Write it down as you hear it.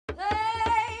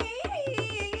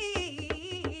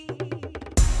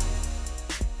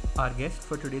Our guest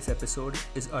for today's episode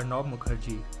is Arnob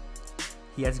Mukherjee.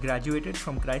 He has graduated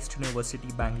from Christ University,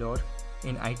 Bangalore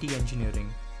in IT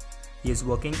engineering. He is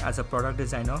working as a product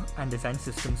designer and design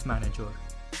systems manager.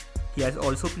 He has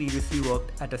also previously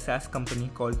worked at a SaaS company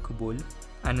called Qubole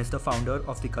and is the founder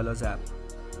of the Culrs App.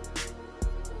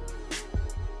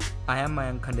 I am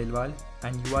Mayank Khandelwal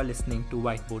and you are listening to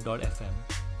Whiteboard.fm.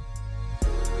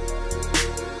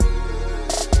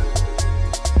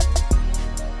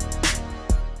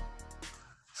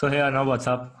 So hey Arnav, what's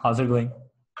up? How's it going?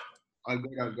 All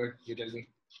good, all good. You tell me.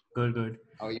 Good.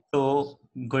 How are you? So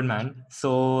good, man.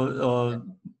 So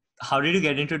how did you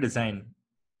get into design?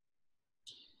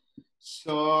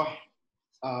 So,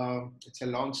 it's a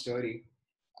long story.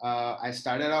 I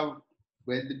started out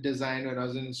with design when I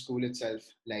was in school itself.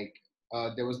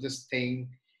 There was this thing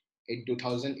in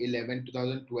 2011,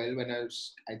 2012 when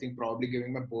I think, probably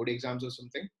giving my board exams or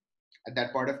something. At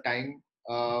that point of time,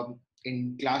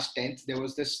 in class 10th, there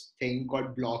was this thing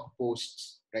called blog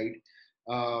posts, right?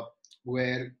 Uh,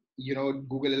 where,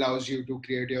 Google allows you to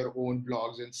create your own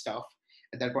blogs and stuff.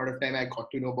 At that point of time, I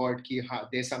got to know about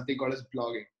there's something called as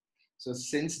blogging. So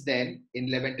since then, in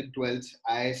 11th and 12th,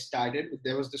 I started.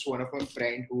 There was this one of my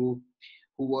friend who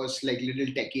was like little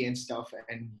techie and stuff,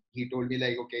 and he told me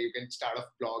like, okay, you can start off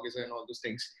blogs and all those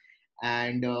things.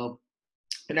 And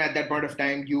at that point of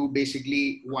time, you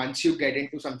basically, once you get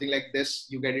into something like this,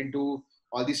 you get into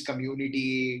all this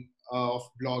community of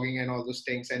blogging and all those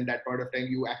things. And that point of time,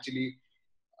 you actually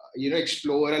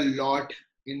explore a lot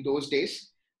in those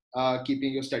days,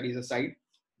 keeping your studies aside.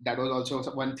 That was also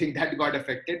one thing that got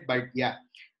affected, but yeah.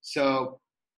 So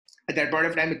at that point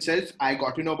of time itself, I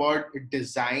got to know about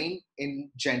design in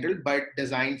general, but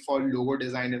design for logo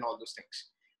design and all those things.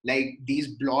 Like,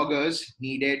 these bloggers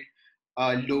needed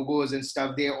logos and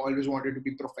stuff. They always wanted to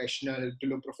be professional, to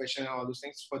look professional and all those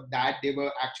things. For that, they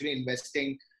were actually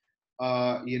investing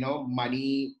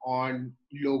money on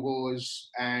logos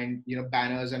and,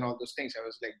 banners and all those things. I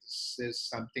was like, this is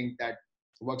something that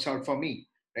works out for me,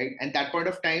 right? And that point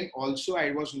of time, also,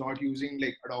 I was not using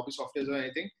like Adobe software or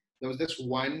anything. There was this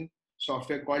one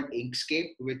software called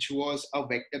Inkscape, which was a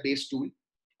vector-based tool,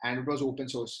 and it was open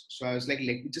source. So I was like,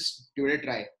 let me just give it a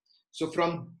try. So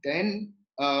from then,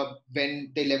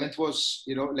 when the 11th was,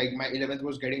 like my 11th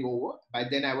was getting over, by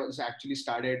then I was actually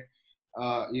started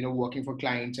working for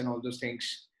clients and all those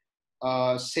things.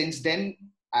 Since then,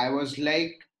 I was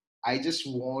like, I just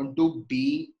want to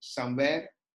be somewhere.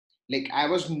 Like, I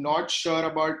was not sure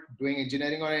about doing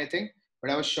engineering or anything,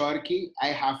 but I was sure that I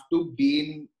have to be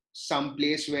in some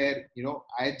place where,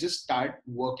 I just start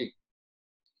working,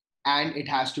 and it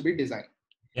has to be design,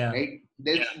 Yeah. right?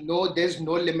 There's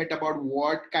no limit about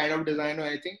what kind of design or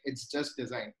anything. It's just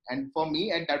design. And for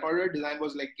me, at that point, design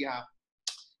was like, yeah,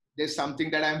 there's something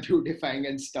that I'm beautifying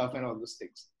and stuff and all those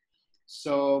things.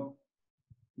 So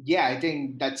yeah, I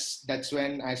think that's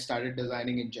when I started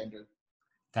designing in general.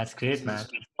 That's great, This man.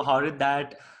 is So how did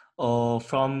that,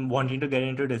 from wanting to get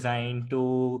into design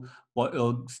to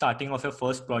starting off your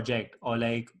first project or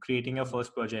like creating your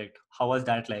first project? How was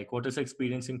that like? What was the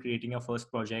experience in creating your first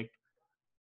project?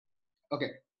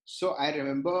 okay. So I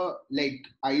remember, like,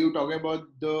 are you talking about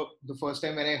the first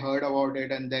time when I heard about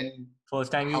it, and then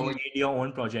First time you how it? made your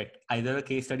own project, either a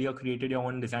case study or created your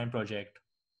own design project.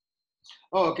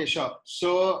 Oh, okay, sure.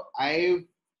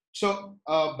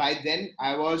 By then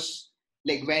I was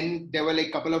like, when there were like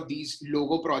a couple of these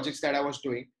logo projects that I was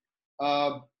doing.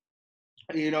 Uh,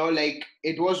 like,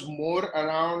 it was more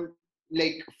around,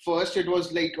 like, first it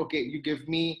was like, okay, you give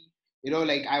me,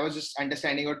 like, I was just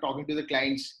understanding or talking to the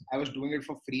clients. I was doing it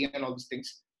for free and all these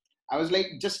things. I was like,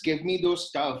 just give me those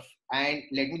stuff and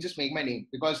let me just make my name,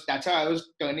 because that's how I was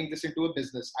turning this into a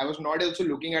business. I was not also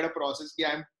looking at a process.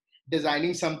 Yeah, I'm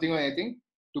designing something or anything,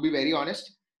 to be very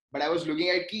honest. But I was looking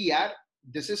at yeah,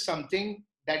 this is something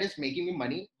that is making me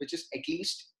money, which is at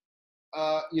least,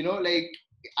 like,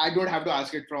 I don't have to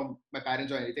ask it from my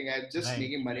parents or anything. I'm just Right.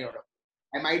 making money out of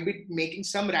it. I might be making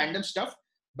some random stuff,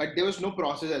 but there was no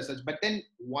process as such. But then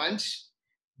once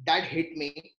that hit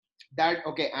me, that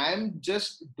okay, I'm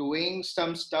just doing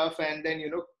some stuff, and then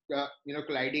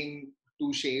colliding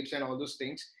two shapes and all those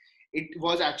things. It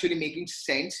was actually making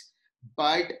sense,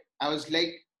 but I was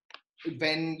like,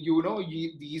 when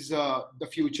these the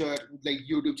future, like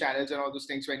YouTube channels and all those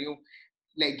things, when you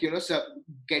like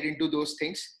get into those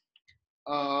things,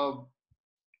 uh,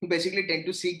 basically tend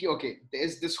to see okay,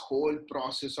 there's this whole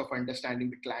process of understanding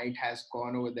the client has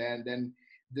gone over there, and then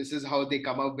this is how they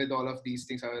come up with all of these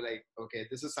things. I was like, okay,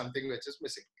 this is something which is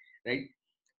missing, right?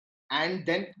 And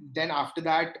then after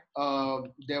that,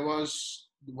 there was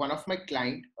one of my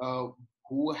client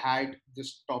who had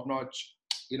this top notch,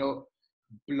 you know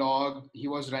blog he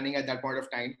was running at that point of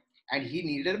time, and he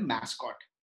needed a mascot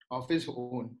of his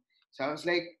own. So I was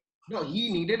like, no,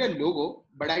 he needed a logo,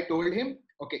 but I told him,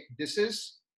 okay, this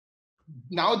is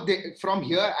now from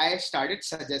here I started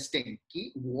suggesting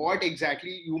what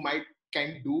exactly you might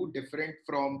can do different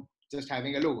from just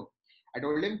having a logo. I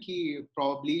told him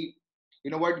probably,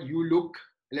 you know what, you look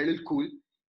a little cool,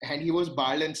 and he was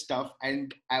bald and stuff,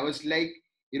 and I was like,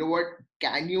 you know what,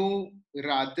 can you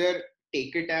rather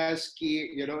take it as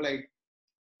like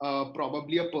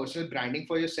probably a personal branding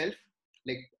for yourself,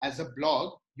 like as a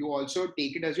blog you also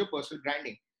take it as your personal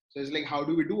branding. So it's like, how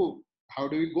do we go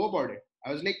about it?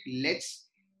 I was like, let's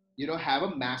have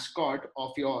a mascot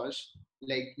of yours,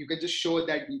 like you can just show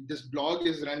that this blog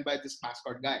is run by this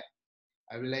mascot guy.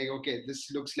 I was like, okay, this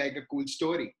looks like a cool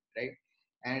story, right?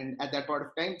 And at that point of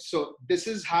time, so this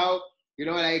is how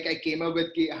like I came up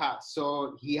with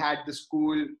so he had this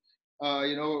cool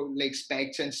like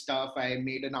specs and stuff. I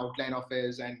made an outline of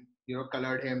his and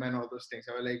colored him and all those things.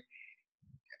 I was like,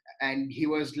 and he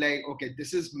was like, okay,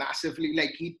 this is massively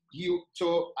like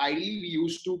so ideally we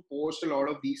used to post a lot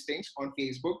of these things on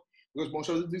Facebook because most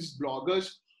of these bloggers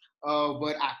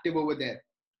were active over there.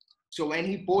 So when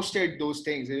he posted those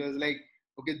things, it was like,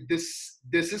 okay, this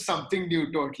is something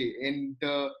new totally in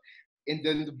the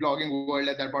blogging world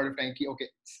at that point of time. Okay,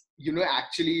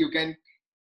 actually you can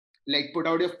like put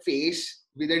out your face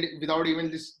with it without even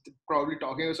this probably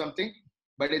talking or something,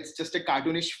 but it's just a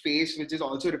cartoonish face which is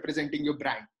also representing your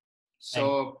brand. Right.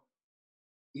 So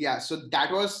yeah, so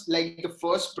that was like the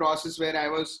first process where I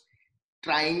was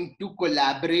trying to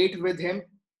collaborate with him,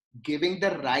 giving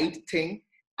the right thing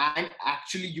and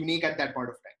actually unique at that point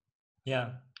of time. Yeah.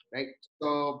 Right.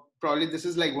 So probably this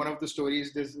is like one of the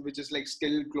stories this which is like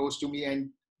still close to me and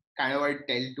kind of I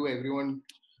tell to everyone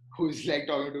who's like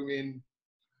talking to me and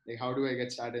like how do I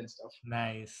get started and stuff.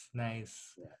 Nice,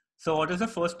 nice. So, what was the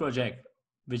first project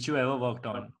which you ever worked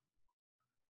Uh, on?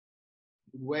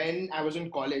 when I was in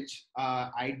college,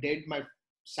 I did my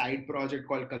side project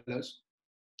called Culrs,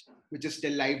 which is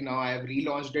still live now. I have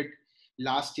relaunched it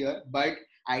last year, but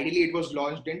ideally it was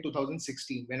launched in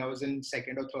 2016 when I was in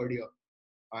second or third year.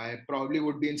 I probably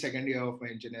would be in second year of my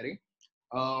engineering.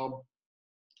 Uh,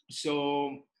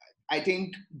 so I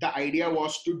think the idea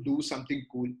was to do something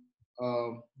cool.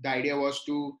 The idea was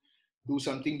to do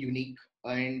something unique,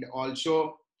 and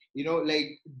also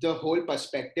like the whole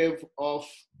perspective of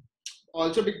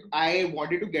also I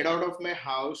wanted to get out of my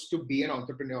house to be an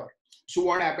entrepreneur. So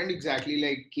what happened exactly,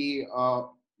 like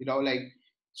like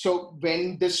so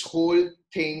when this whole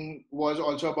thing was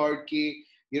also about we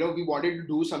wanted to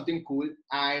do something cool,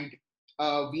 and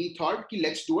we thought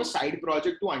let's do a side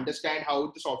project to understand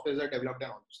how the softwares are developed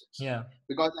and all those things. Yeah.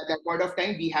 Because at that point of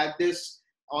time we had this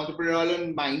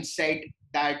entrepreneurial mindset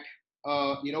that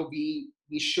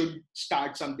we should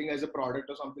start something as a product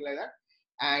or something like that,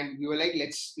 and we were like,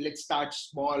 let's start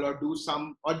small or do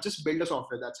some or just build a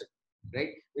software, that's it, right?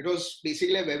 It was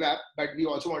basically a web app, but we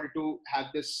also wanted to have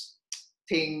this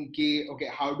thing okay,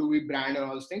 how do we brand and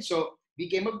all those things. So we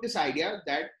came up with this idea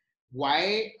that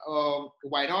why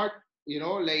not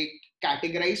like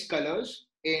categorize colors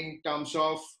in terms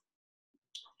of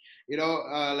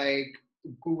like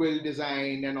Google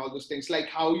design and all those things, like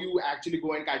how you actually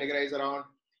go and categorize around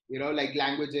like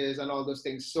languages and all those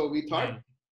things. So we thought,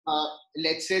 Right.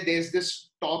 let's say there's this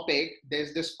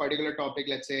particular topic,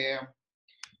 let's say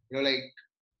like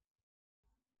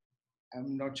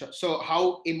I'm not sure. So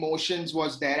how emotions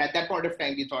was there at that point of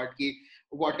time? We thought,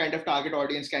 what kind of target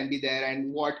audience can be there,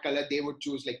 and what color they would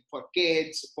choose, like for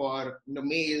kids, for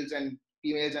males and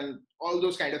females, and all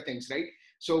those kind of things, right?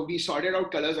 So we sorted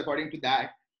out colors according to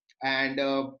that, and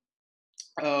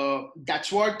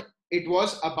that's what it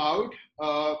was about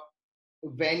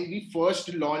when we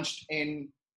first launched in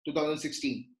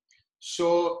 2016.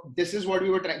 So this is what we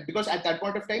were trying, because at that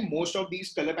point of time, most of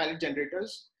these color palette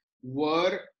generators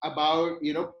were about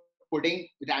putting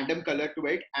random color to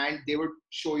it, and they would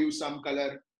show you some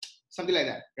color, something like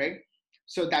that, right?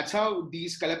 So that's how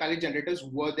these color palette generators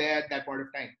were there at that point of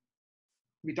time.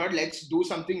 We thought let's do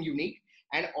something unique,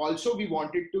 and also we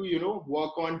wanted to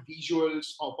work on visuals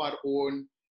of our own,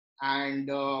 and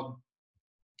a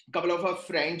couple of our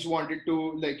friends wanted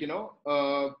to like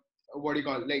what do you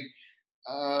call it? Like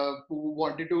who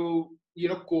wanted to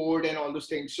code and all those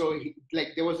things. So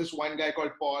like there was this one guy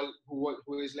called Paul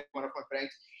who is like one of my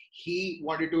friends. He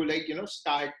wanted to like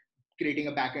start creating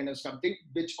a backend or something,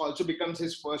 which also becomes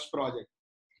his first project.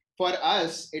 For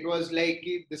us it was like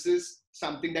this is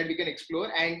something that we can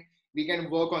explore, and we can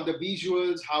work on the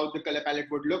visuals, how the color palette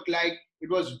would look like. It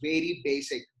was very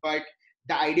basic, but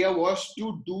the idea was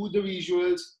to do the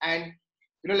visuals and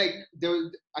like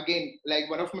again, like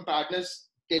one of my partners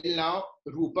till now,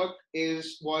 Rupak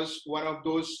was one of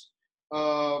those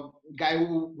guy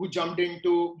who jumped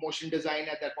into motion design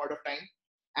at that point of time,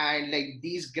 and like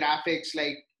these graphics,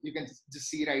 like you can just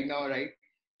see right now, right?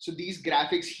 So these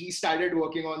graphics, he started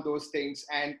working on those things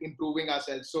and improving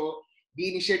ourselves. So we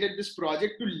initiated this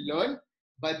project to learn,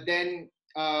 but then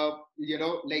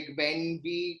like when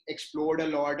we explored a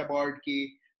lot about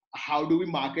how do we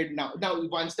market now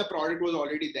once the product was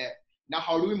already there, now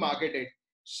how do we market it?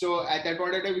 So at that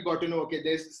point of time we got to know, okay,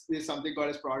 there's something called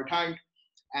as product hunt,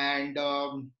 and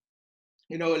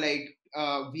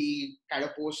we kind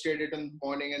of posted it in the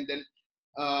morning, and then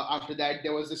after that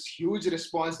there was this huge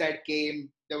response that came.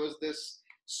 There was this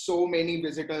so many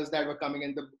visitors that were coming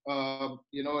in the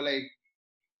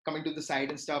coming to the site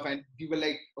and stuff, and we were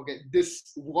like, okay,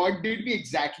 this, what did we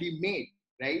exactly make,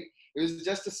 right? It was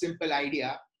just a simple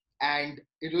idea, and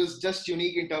it was just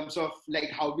unique in terms of like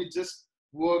how we just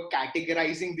were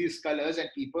categorizing these colors, and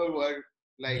people were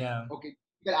like, Yeah. okay,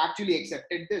 they actually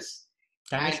accepted this.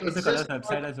 Can you And show us the it's Culrs just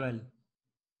website as well?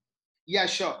 yeah,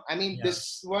 sure. I mean, Yeah.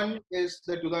 this one is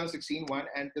the 2016 one,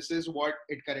 and this is what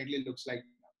it currently looks like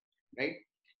now, right?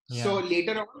 So Yeah.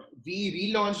 later on, we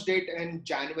relaunched it in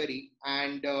January,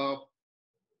 and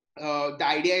the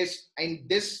idea is in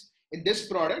this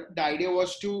product, the idea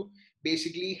was to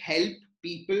basically help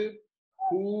people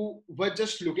who were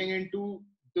just looking into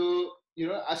the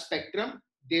a spectrum.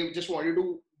 They just wanted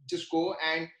to just go,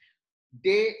 and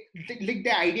they like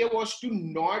the idea was to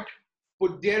not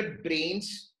put their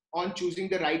brains on choosing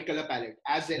the right color palette,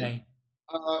 as in Right.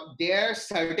 there are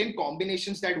certain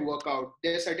combinations that work out,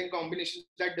 there are certain combinations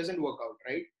that doesn't work out,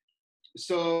 right?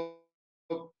 So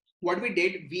what we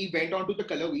did, we went on to the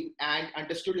color wheel and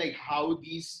understood like how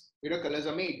these colors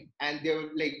are made, and they were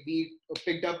like, we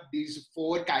picked up these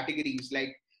four categories,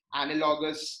 like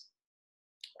analogous,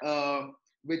 uh,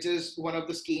 which is one of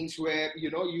the schemes where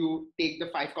you take the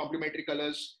five complementary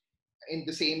colors in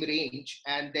the same range,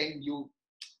 and then you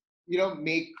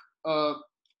make a,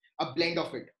 a blend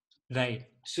of it. Right.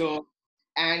 So,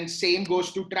 and same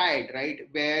goes to triad, right,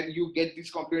 where you get these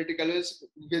complementary colors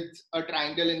with a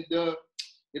triangle in the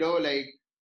like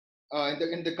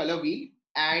in the color wheel,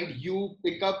 and you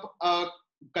pick up a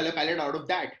color palette out of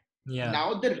that. Yeah.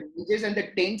 Now the ranges and the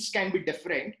tints can be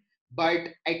different, but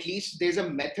at least there's a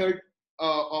method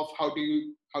of how do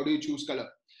you choose color.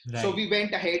 So Right. we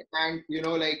went ahead and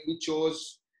like we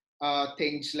chose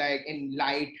things like in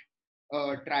light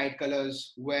triad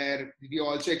colors, where we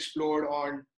also explored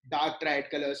on dark triad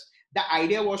colors. The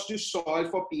idea was to solve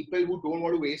for people who don't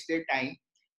want to waste their time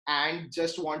and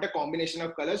just want a combination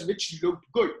of colors which looked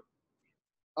good.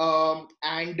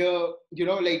 And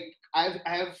like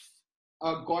I've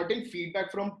gotten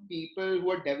feedback from people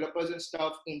who are developers and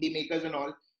stuff, indie makers and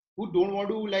all, who don't want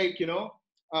to like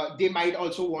they might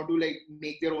also want to like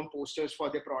make their own posters for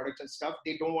their products and stuff.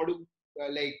 They don't want to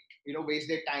like waste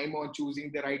their time on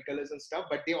choosing the right colors and stuff,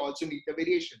 but they also need the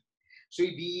variation. So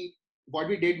we what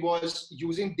we did was,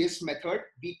 using this method,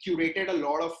 we curated a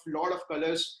lot of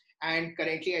colors, and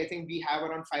currently I think we have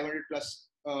around 500 plus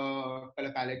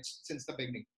color palettes since the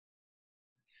beginning,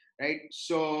 right?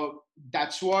 So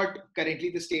that's what currently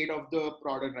the state of the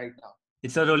product right now.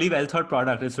 It's a really well thought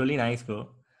product. It's really nice, bro.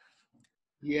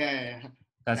 Yeah,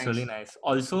 That's really thanks. nice.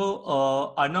 Also,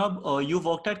 Arnab, you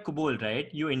worked at Qubole, right?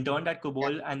 You interned at Yeah,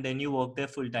 Qubole and then you worked there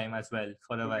full time as well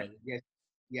for a yeah, while. yes,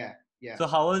 yeah, yeah. So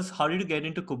how did you get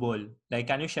into Qubole? Like,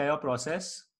 can you share your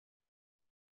process?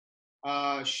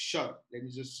 Sure. Let me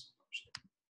just.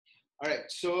 All right.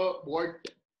 So what?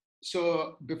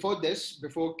 So before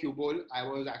Qubole, I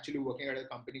was actually working at a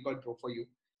company called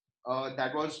Bro4u.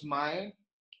 That was my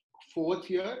fourth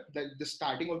year, the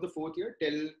starting of the fourth year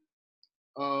till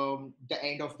the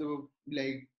end of the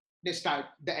like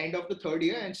the end of the third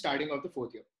year and starting of the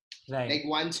fourth year. Right. Like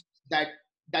once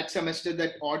that semester,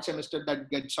 that odd semester that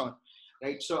gets on,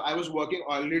 right? So I was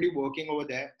already working over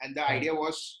there, and the Right. idea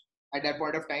was, at that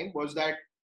point of time, was that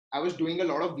I was doing a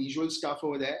lot of visual stuff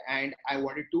over there, and I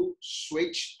wanted to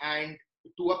switch and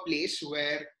to a place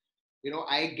where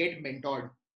I get mentored,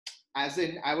 as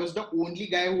in I was the only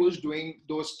guy who was doing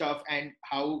those stuff, and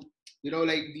how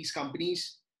like these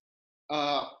companies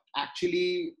uh,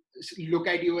 actually look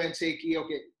at you and say,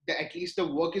 okay, at least the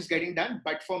work is getting done.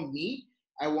 But for me,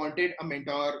 I wanted a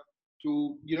mentor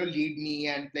to lead me,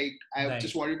 and like I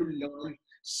just Right. wanted to learn,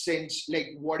 since like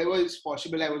whatever is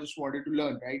possible, I was just wanted to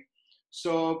learn, right?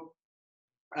 So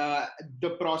uh,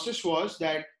 the process was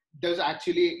that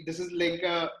this is like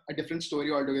a different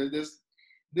story altogether.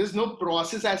 There's no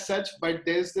process as such, but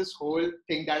there's this whole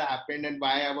thing that happened and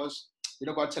why I was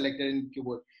got selected in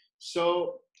Qubole.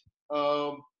 So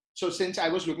so since I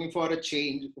was looking for a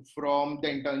change from the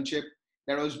internship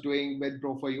that I was doing with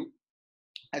Bro4u,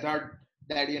 I thought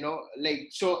that, like,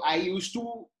 so I used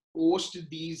to post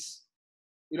these,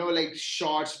 like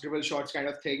shorts, dribble shorts kind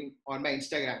of thing on my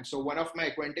Instagram. So one of my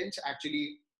acquaintance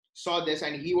actually saw this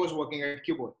and he was working at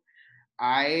Qubole.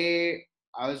 I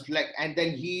I was like, and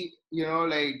then he,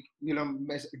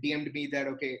 DM'd me that,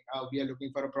 okay, we are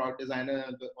looking for a product designer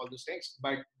and all those things.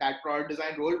 But that product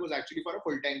design role was actually for a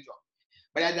full time job.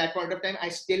 But at that point of time, I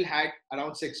still had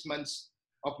around 6 months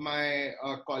of my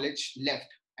college left.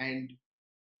 And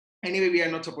anyway, we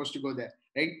are not supposed to go there,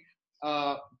 right?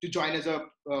 To join as a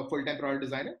full time product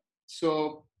designer.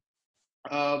 So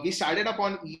we started up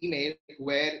on email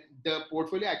where the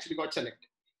portfolio actually got selected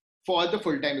for the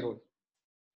full time role.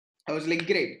 I was like,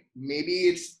 great,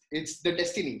 maybe it's the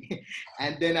destiny.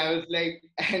 And then I was like,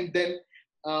 and then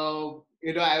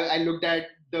I looked at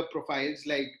the profiles.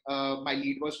 Like my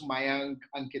lead was Mayank,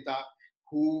 Ankita,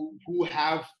 who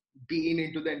have been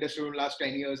into the industry for the last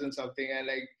 10 years and something, and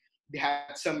like they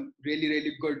had some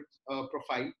really good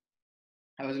profile.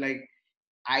 I was like,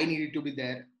 I needed to be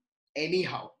there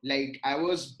anyhow. Like I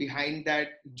was behind that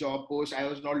job post. I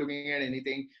was not looking at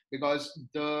anything because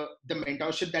the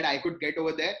mentorship that I could get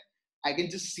over there, I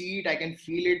can just see it. I can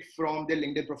feel it from the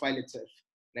LinkedIn profile itself,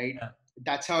 right? Yeah.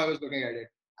 That's how I was looking at it.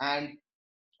 And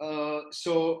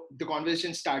so the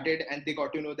conversation started, and they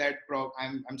got to know that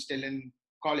I'm still in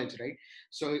college, right?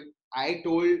 So I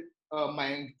told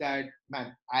Mayank that,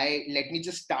 man, I let me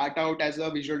just start out as a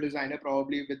visual designer,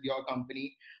 probably with your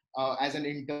company, as an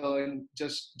intern.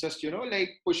 Just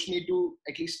like push me to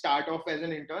at least start off as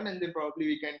an intern, and then probably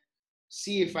we can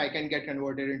see if I can get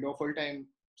converted into a full time,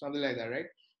 something like that, right?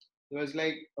 It was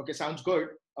like, okay, sounds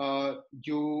good.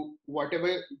 You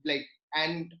whatever, like,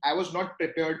 and I was not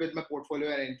prepared with my portfolio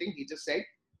or anything. He just said,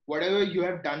 whatever you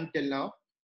have done till now,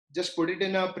 just put it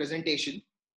in a presentation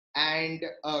and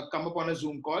come up on a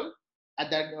Zoom call. At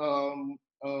that, come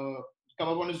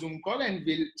up on a Zoom call, and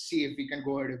we'll see if we can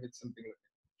go ahead with something like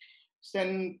that. So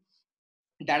then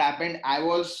that happened. I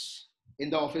was in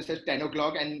the office at 10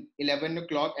 o'clock, and 11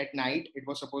 o'clock at night, it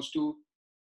was supposed to,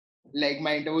 like,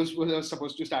 my interviews were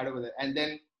supposed to start over there. And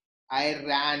then I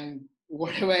ran,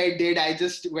 whatever I did, I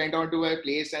just went on to my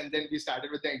place, and then we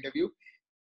started with the interview.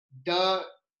 The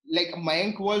Like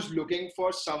Mayank was looking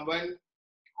for someone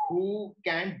who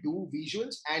can do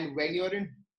visuals, and when you're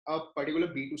in a particular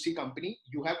B2C company,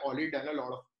 you have already done a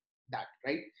lot of that,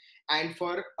 right? And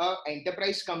for a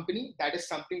enterprise company, that is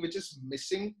something which is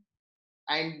missing.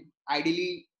 And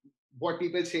ideally, what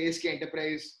people say is the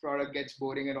enterprise product gets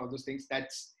boring and all those things.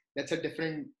 That's a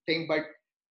different thing. But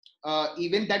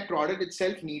even that product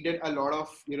itself needed a lot of,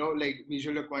 like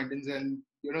visual acquaintance and,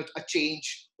 a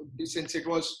change, since it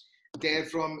was there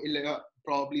from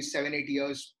probably 7-8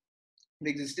 years in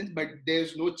existence, but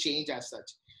there's no change as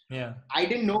such. Yeah. I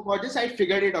didn't know about this. I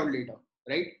figured it out later,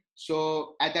 right?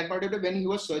 So at that point of time, when he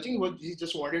was searching, he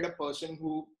just wanted a person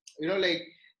who, like,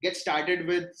 get started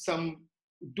with some,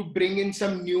 to bring in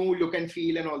some new look and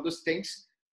feel and all those things.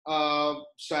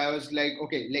 So I was like,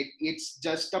 okay, like it's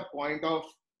just a point of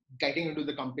getting into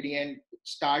the company and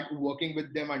start working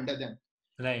with them under them.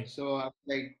 Right. So I was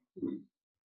like,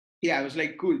 yeah, I was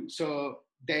like, cool. So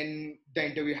then the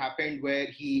interview happened where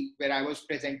I was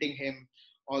presenting him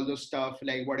all those stuff,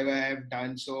 like whatever I have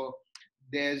done. So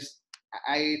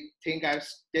I think I've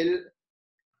still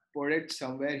put it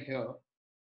somewhere here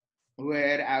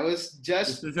where I was This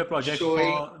just is a project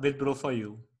showing for with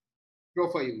Bro4u.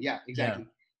 Bro4u. Yeah, Yeah. exactly.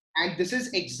 And this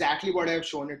is exactly what I've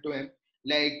shown it to him.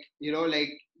 Like,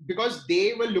 like, because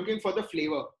they were looking for the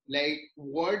flavor, like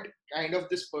what kind of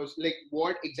this person, like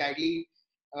what exactly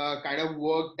kind of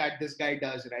work that this guy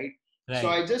does, right? So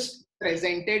Right. I just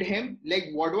presented him like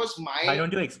what was Why my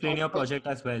don't you explain thought your process. project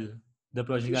as well? The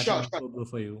project that you Sure, did sure. for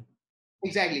Bro4u.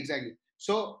 Exactly.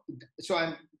 So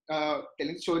I'm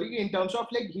telling the story in terms of,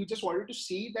 like, he just wanted to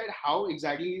see that how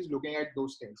exactly he's looking at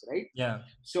those things, right? Yeah.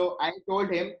 So I told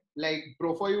him, like,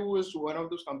 Bro4u was one of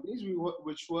those companies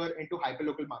which were into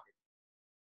hyperlocal market,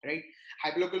 right?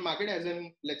 Hyperlocal market, as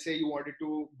in, let's say you wanted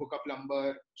to book a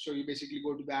plumber, so you basically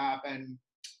go to the app and,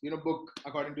 book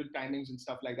according to the timings and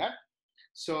stuff like that.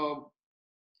 So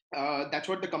that's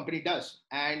what the company does.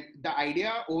 And the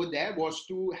idea over there was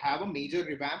to have a major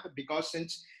revamp, because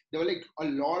since there were like a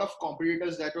lot of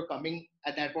competitors that were coming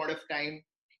at that point of time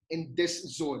in this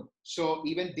zone. So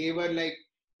even they were like,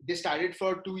 they started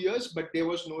for 2 years, but there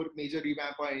was no major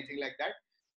revamp or anything like that.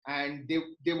 And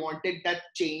they wanted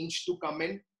that change to come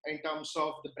in terms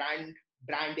of the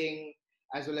branding,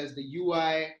 as well as the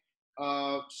UI.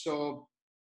 So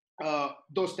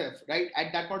those stuff, right?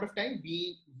 At that point of time,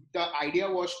 the idea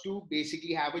was to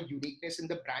basically have a uniqueness in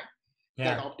the brand, the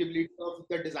Yeah. adaptability of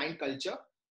the design culture,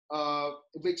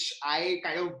 which I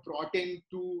kind of brought in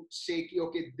to say,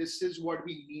 okay, this is what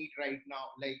we need right now.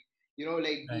 Like, like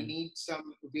we Right. need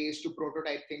some ways to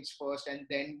prototype things first and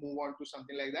then move on to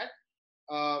something like that.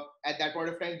 At that point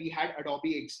of time, we had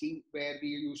Adobe XD where we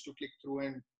used to click through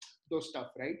and those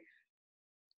stuff, right?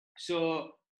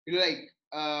 So,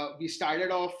 we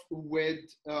started off with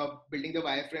building the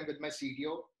wireframe with my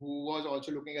CTO, who was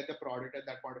also looking at the product at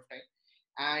that point of time.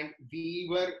 And we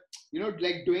were,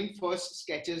 like doing first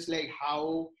sketches, like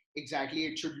how exactly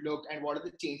it should look and what are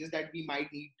the changes that we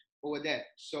might need over there.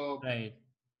 So Right.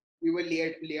 we were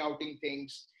layouting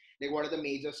things, like what are the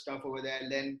major stuff over there.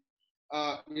 And then,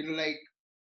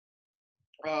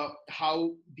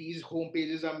 how these home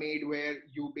pages are made, where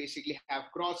you basically have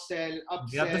cross sell, Do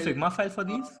you have the upsell. Figma file for Uh,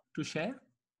 these to share?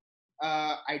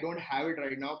 I don't have it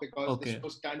right now because this Okay.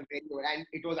 was done very well, and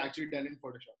it was actually done in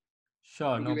Photoshop,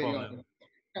 Sure, to be no very problem.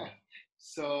 honest.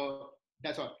 So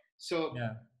that's all. So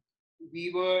Yeah.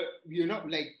 we were,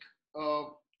 uh,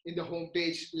 in the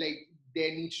homepage, like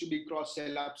there needs to be cross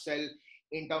sell, upsell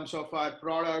in terms of our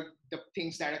product, the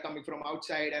things that are coming from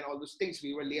outside, and all those things.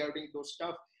 We were layouting those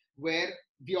stuff where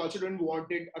we also didn't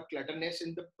wanted a clutterness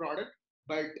in the product,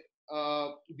 but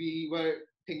we were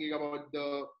thinking about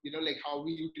the, like how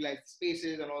we utilize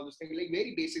spaces and all those things, like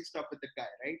very basic stuff with the guy,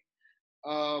 right?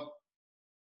 Uh,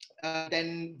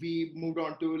 then we moved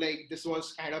on to, like, this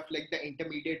was kind of like the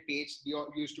intermediate page. We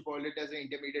used to call it as an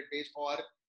intermediate page, or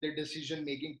the decision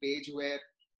making page, where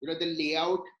the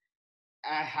layout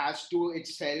has to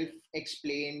itself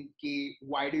explain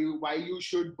why you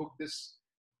should book this,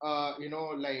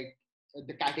 like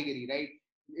the category, right?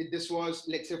 This was,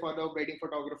 let's say, for the wedding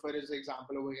photographer is the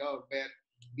example over here, where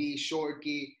we showed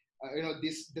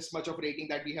this much of rating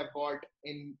that we have got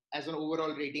in as an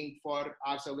overall rating for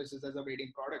our services as a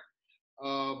wedding product.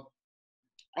 uh,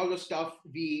 all the stuff,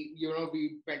 we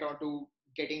went on to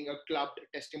getting a clubbed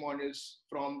testimonials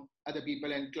from other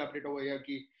people and clubbed it over here,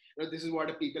 this is what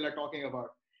the people are talking about,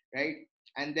 right?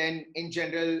 And then in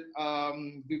general,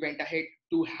 we went ahead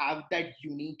to have that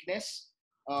uniqueness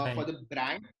for Right. the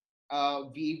brand.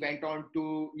 We went on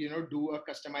to do a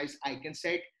customized icon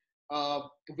set, uh,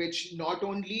 which not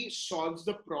only solves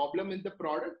the problem in the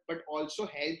product but also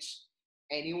helps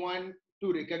anyone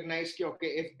to recognize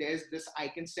okay, if there's this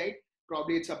icon set,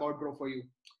 probably it's about Bro4u.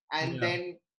 And Yeah. then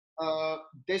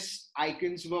this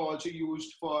icons were also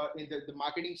used for in the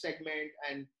marketing segment,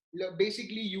 and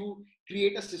basically you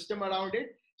create a system around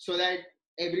it so that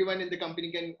everyone in the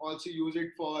company can also use it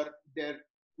for their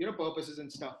purposes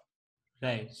and stuff.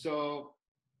 Right. So,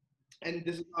 and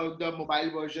this is how the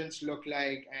mobile versions look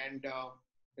like, and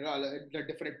the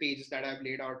different pages that I've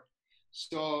laid out.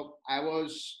 So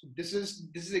this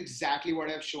is exactly what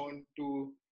I've shown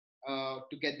to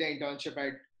get the internship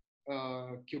at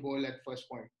Qubole at first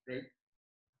point, right?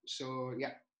 So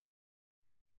yeah,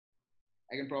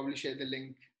 I can probably share the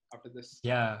link after this.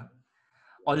 Yeah.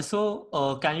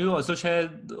 Also, can you also share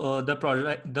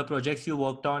the projects you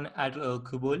worked on at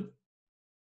Qubole?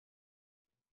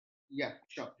 Yeah,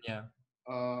 sure. Yeah.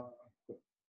 Uh,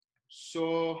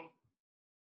 so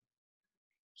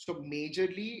so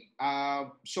majorly,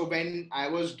 so when I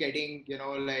was getting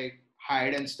like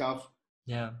hired and stuff,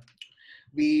 Yeah.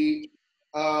 we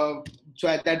so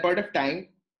at that point of time,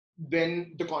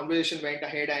 when the conversation went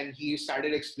ahead and he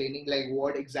started explaining like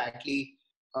what exactly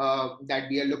that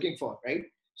we are looking for, right? Right.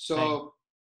 So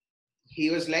he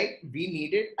was like, we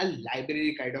needed a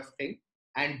library kind of thing.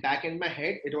 And back in my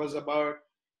head, it was about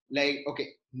like, okay,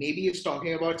 maybe it's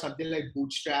talking about something like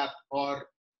Bootstrap or,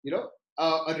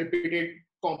 a repeated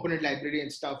component library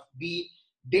and stuff. We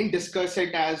didn't discuss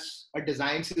it as a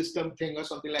design system thing or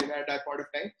something like that at that point of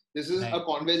time. This is a Right.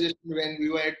 conversation when we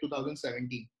were at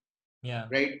 2017, Yeah.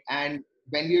 right? And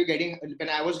when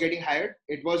I was getting hired,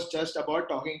 it was just about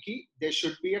talking key. There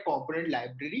should be a component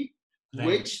library Right.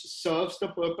 which serves the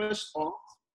purpose of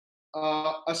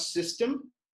a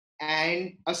system,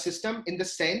 and a system in the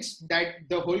sense that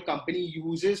the whole company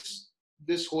uses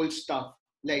this whole stuff,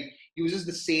 like uses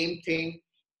the same thing,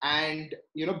 and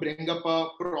bring up a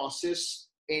process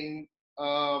in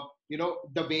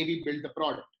the way we build the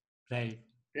product, Right.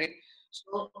 right?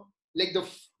 So like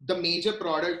the major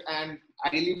product, and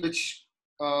ideally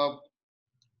uh,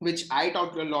 which I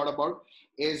talked a lot about,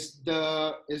 is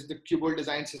the Qubole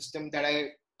design system that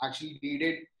I actually did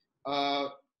it uh,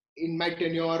 in my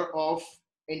tenure of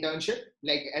internship.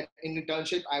 Like in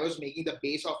internship, I was making the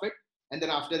base of it, and then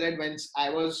after that, once I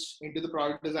was into the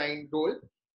product design role,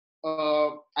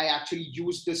 I actually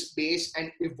used this base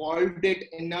and evolved it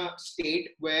in a state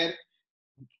where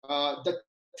the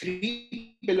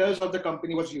three pillars of the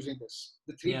company was using this.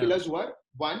 The three Yeah. pillars were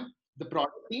one, the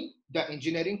product team, the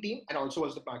engineering team, and also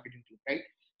was the marketing team, right?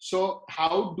 So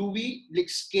how do we like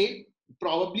scale?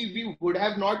 Probably we would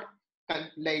have not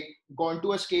like gone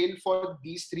to a scale for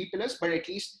these three pillars, but at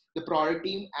least the product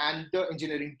team and the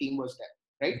engineering team was there,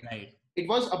 right? Right. It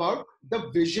was about the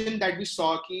vision that we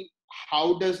saw ki,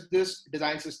 how does this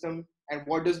design system and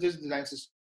what does this design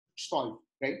system solve,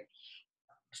 right?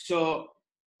 So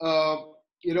uh,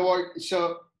 you know what,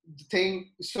 so the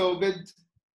thing, so with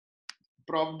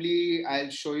probably I'll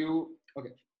show you,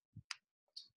 okay.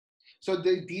 So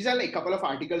these are like a couple of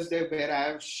articles there where I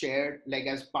have shared like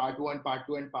as part one, part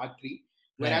two, and part three,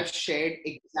 where I've Right. shared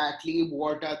exactly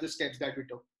what are the steps that we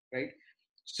took, right?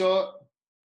 So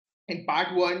in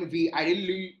part one, we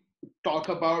ideally talk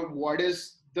about what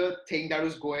is the thing that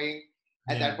was going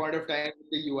at that Yeah. point of time with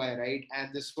the UI, right?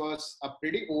 And this was a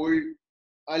pretty old,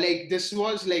 like this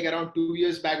was like around 2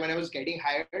 years back when I was getting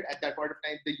hired. At that point of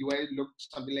time, the UI looked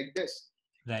something like this,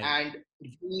 Right.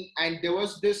 and there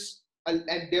was this, and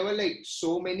there were like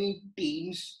so many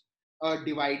teams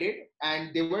divided,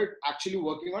 and they were actually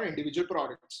working on individual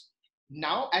products.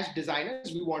 Now, as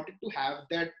designers, we wanted to have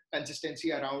that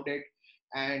consistency around it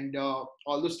and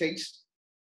all those things.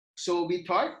 So we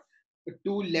thought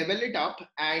to level it up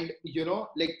and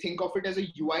like think of it as a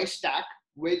UI stack,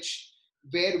 which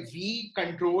where we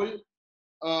control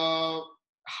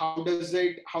how does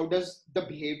the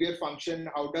behavior function,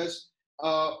 how does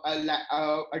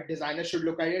a designer should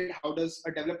look at it, how does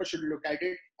a developer should look at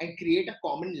it, and create a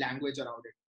common language around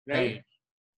it, right? Right.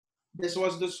 This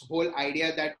was this whole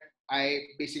idea that I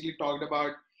basically talked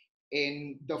about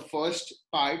in the first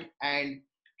part, and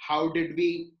how did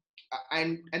we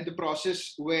and the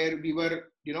process where we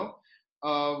were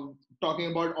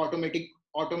talking about automating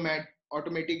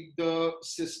the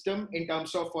system in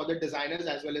terms of for the designers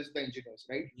as well as the engineers,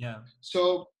 right? Yeah.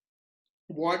 So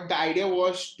what the idea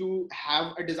was to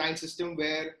have a design system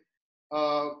where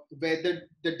the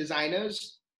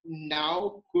designers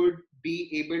now could be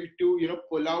able to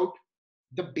pull out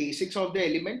the basics of the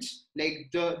elements, like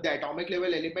the atomic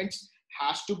level elements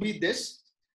has to be this,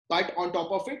 but on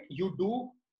top of it you do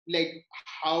like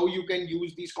how you can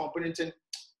use these components and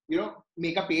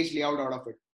make a page layout out of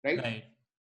it, right? Right.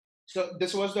 So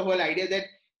this was the whole idea that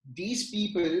these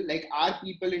people, like our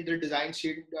people in the design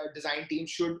team,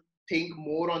 should think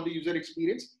more on the user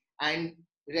experience, and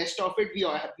rest of it we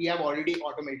have already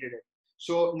automated it.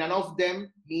 So none of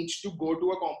them needs to go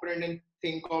to a component and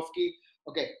think of ki,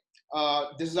 okay,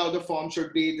 this is how the form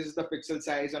should be, this is the pixel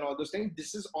size and all those things.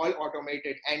 This is all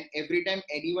automated, and every time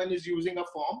anyone is using a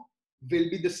form will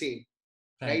be the same,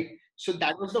 Right. right? So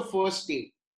that was the first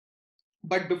stage.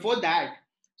 But before that,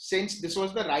 since this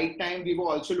was the right time, we were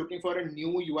also looking for a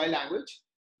new UI language.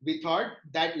 We thought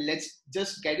that let's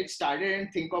just get it started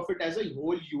and think of it as a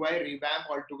whole UI revamp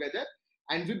altogether.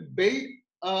 And we build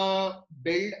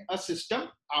a system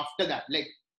after that. Like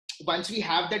once we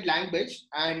have that language,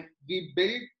 and we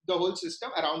build the whole system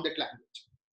around that language,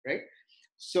 right?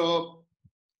 So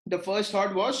the first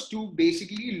thought was to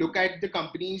basically look at the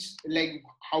companies, like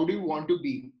how do you want to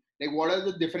be, like what are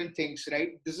the different things,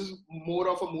 right? This is more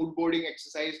of a mood boarding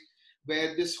exercise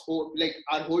where this whole like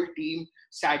our whole team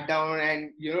sat down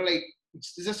and like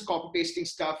it's just copy pasting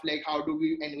stuff, like how do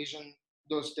we envision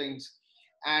those things.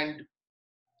 And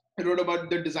I wrote about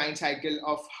the design cycle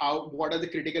of how what are the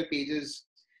critical pages,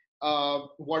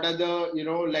 what are the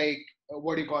like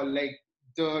what do you call, like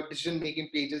the decision making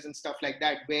pages and stuff like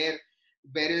that, where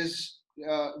is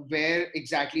where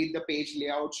exactly the page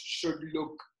layouts should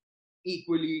look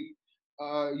equally,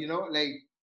 like,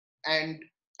 and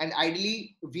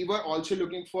ideally we were also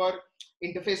looking for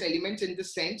interface elements in the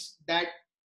sense that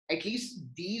at least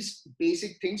these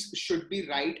basic things should be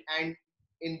right. And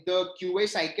in the QA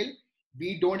cycle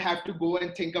we don't have to go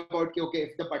and think about okay,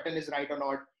 if the button is right or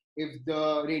not, if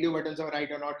the radio buttons are right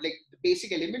or not, like the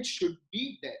basic elements should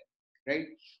be there, right?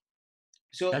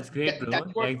 So That's great, that's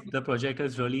bro. what. Like the project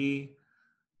is really,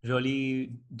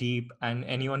 really deep, and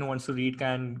anyone who wants to read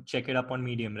can check it up on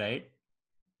Medium, right?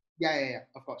 Yeah,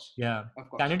 of course, Yeah. of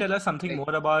Can you course. tell us something Like,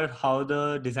 more about how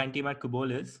the design team at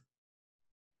Qubole is?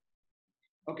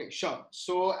 okay, sure.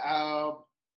 So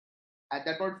at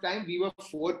that point of time, we were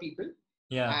four people,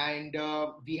 Yeah. and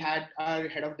we had our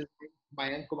head of design,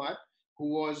 Mayank Kumar, who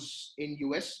was in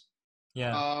US.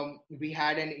 Yeah. We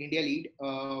had an India lead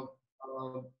called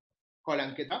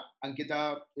Ankita.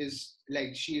 Ankita is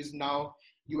like she is now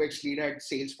UX lead at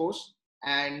Salesforce,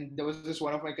 and there was this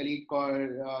one of my colleague called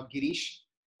Girish.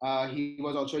 He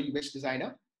was also a UX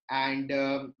designer, and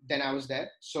then I was there.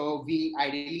 So we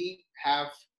ideally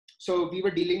have So we were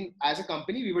dealing, as a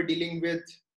company, we were dealing with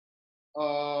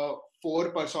 4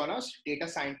 personas: data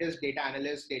scientist, data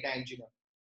analyst, data engineer,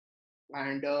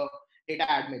 and data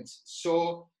admins.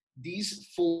 So these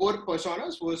 4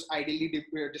 personas was ideally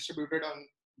distributed on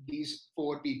these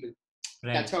 4 people.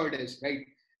 Right. That's how it is, right?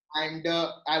 And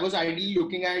I was ideally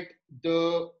looking at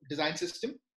the design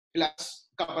system plus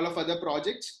a couple of other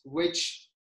projects which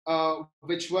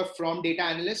were from data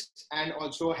analysts, and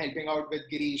also helping out with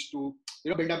Girish to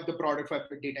build up the product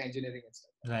for data engineering and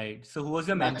stuff. Right. So who was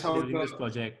your So that's mentor how during this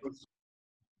project?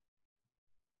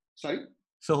 Sorry,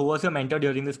 So who was your mentor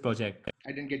during this project?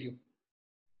 I didn't get you.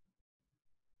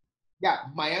 Yeah,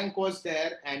 Mayank was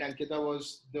there and Ankita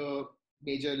was the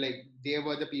major, like they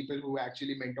were the people who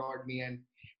actually mentored me and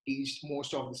teached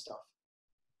most of the stuff.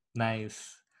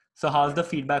 Nice. So how's the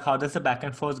feedback? How does the back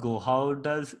and forth go? How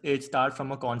does it start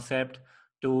from a concept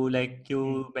to, like Hmm. you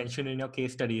mentioned in your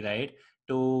case study, right?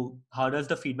 To how does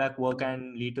the feedback work Hmm.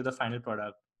 and lead to the final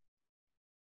product?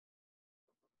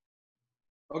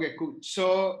 Okay, cool. So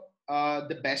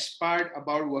the best part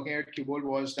about working at Qubole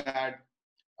was that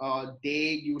they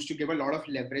used to give a lot of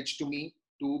leverage to me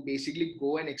to basically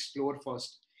go and explore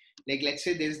first. Like, let's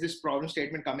say there's this problem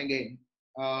statement coming in,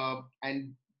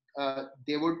 and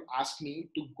they would ask me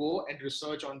to go and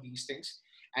research on these things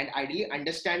and ideally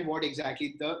understand what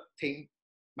exactly the thing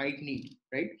might need,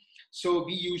 right? So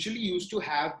we usually used to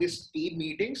have these team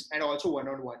meetings and also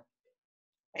one-on-one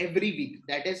every week.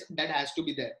 That has to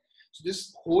be there. So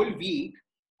this whole week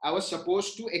I was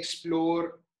supposed to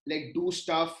explore, like do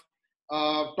stuff,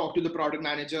 talk to the product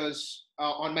managers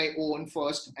on my own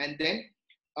first, and then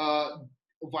uh,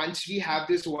 once we have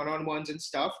this one-on-ones and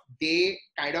stuff, they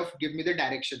kind of give me the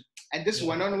direction. And this Yeah.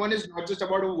 one-on-one is not just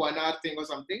about a 1 hour thing or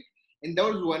something. In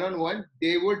those one-on-one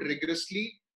they would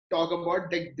rigorously talk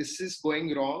about, like, this is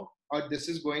going wrong or this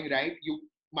is going right, you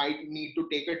might need to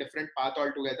take a different path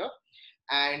altogether.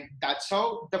 And that's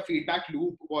how the feedback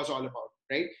loop was all about,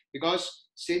 right? Because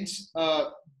since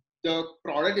the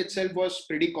product itself was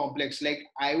pretty complex, like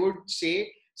I would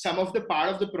say some of the part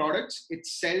of the products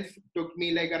itself took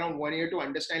me like around 1 year to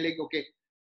understand, like, okay,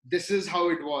 this is how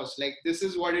it was, like this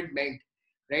is what it meant,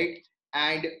 right?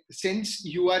 And since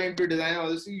you are into design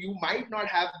also, you might not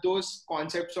have those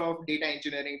concepts of data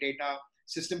engineering, data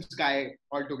systems guy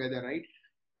altogether, right?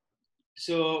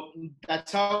 So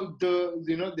that's how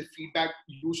the feedback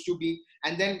used to be.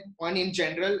 And then on in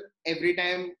general, every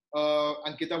time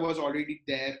Ankita was already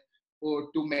there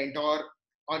to mentor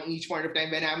on each point of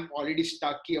time when I'm already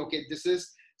stuck, okay, this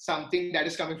is something that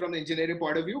is coming from the engineering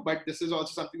point of view, but this is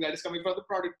also something that is coming from the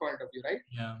product point of view, right?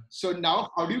 Yeah. So now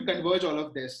how do you converge all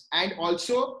of this? And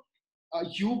also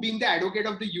you being the advocate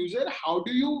of the user, how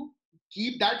do you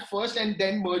keep that first and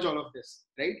then merge all of this,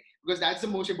 right? Because that's the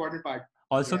most important part.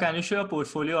 Also, Yeah. can you share your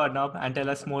portfolio, Arnab, and tell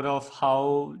us more of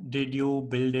how did you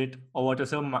build it, or what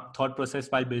was your thought process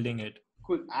while building it?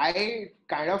 Cool. I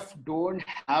kind of don't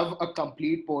have a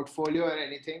complete portfolio or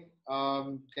anything.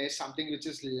 There's something which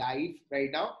is live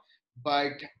right now,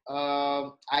 but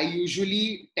I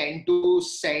usually tend to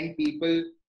send people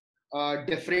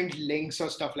different links or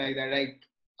stuff like that. Like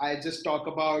I just talk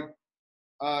about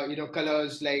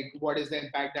colors, like what is the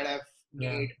impact that I've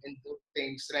Yeah. made in those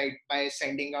things, right? By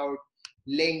sending out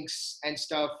links and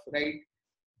stuff, right?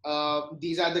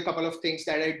 These are the couple of things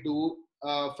that I do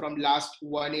from last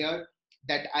 1 year,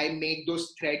 that I make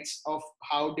those threads of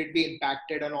how did we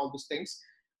impacted on all those things.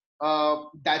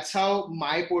 That's how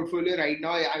my portfolio right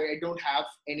now. I don't have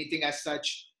anything as such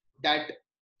that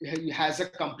has a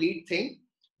complete thing,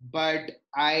 but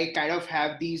I kind of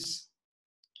have these,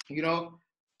 you know,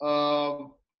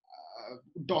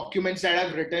 documents that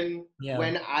I've written Yeah.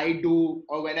 when I do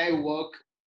or when I work.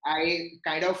 I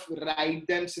kind of write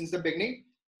them since the beginning.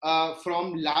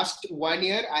 From last 1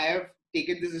 year, I have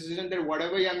taken this decision that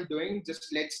whatever I'm doing,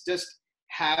 let's just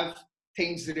have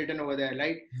things written over there,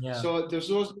 right? Yeah. So this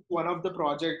was one of the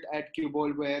project at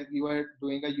Qubole where we were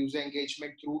doing a user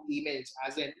engagement through emails,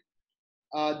 as in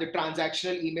the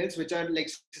transactional emails, which are like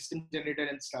system generated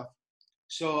and stuff.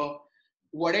 So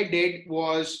what I did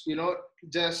was,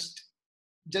 just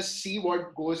just see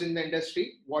what goes in the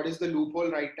industry, what is the loophole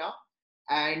right now,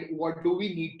 and what do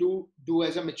we need to do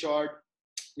as a matured,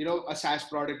 a SaaS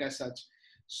product as such.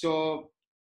 So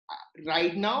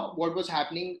right now, what was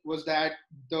happening was that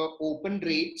the open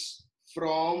rates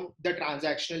from the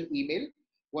transactional email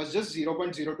was just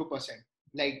 0.02%.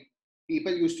 Like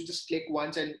people used to just click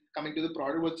once and coming to the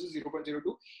product was just 0.02,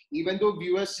 even though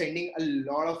we were sending a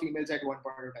lot of emails at one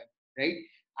point of time, right?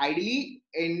 Ideally,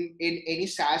 in any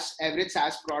SaaS, average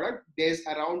SaaS product, there's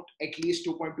around at least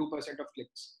 2.2% of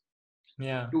clicks.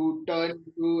 Yeah. to turn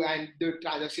to, and the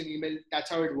transaction email,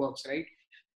 that's how it works, right?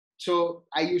 So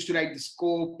I used to write the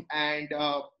scope and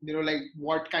like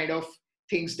what kind of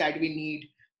things that we need,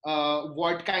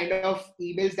 what kind of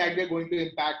emails that we're going to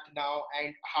impact now,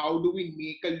 and how do we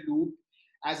make a loop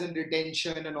as in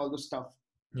retention and all the stuff.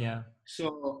 Yeah.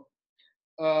 So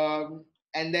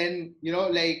and then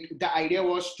like the idea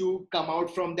was to come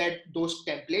out from that, those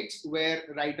templates, where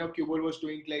right now Qubole was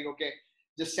doing like, okay,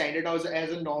 just send it as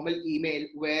a normal email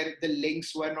where the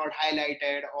links were not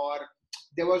highlighted, or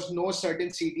there was no certain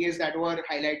CTAs that were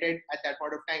highlighted at that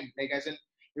point of time, like as in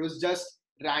it was just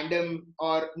random,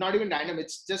 or not even random,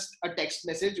 it's just a text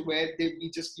message where we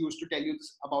just used to tell you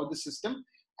about the system,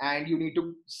 and you need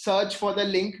to search for the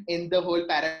link in the whole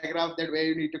paragraph, that where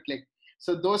you need to click.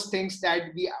 So those things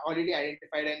that we already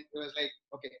identified, and it was like,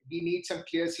 okay, we need some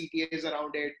clear CTAs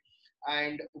around it,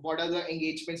 and what are the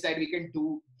engagements that we can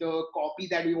do, the copy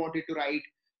that we wanted to write,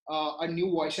 a new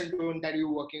voice and tone that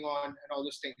you're working on, and all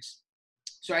those things.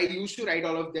 So I used to write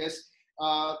all of this,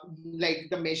 uh, like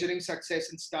the measuring success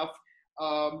and stuff.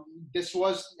 This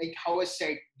was like how I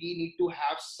said, we need to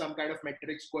have some kind of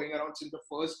metrics going around since the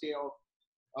first day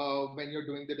of when you're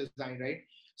doing the design, right?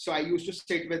 So I used to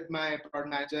sit with my product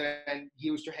manager, and he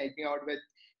used to help me out with,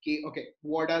 okay,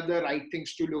 what are the right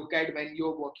things to look at when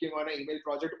you're working on an email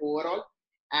project overall,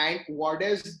 and what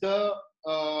is the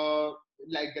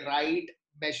like right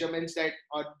measurements that,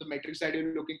 or the metrics that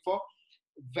you're looking for,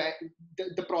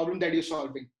 the problem that you're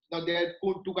solving. Now there are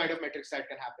two kind of metrics that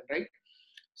can happen, right?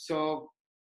 So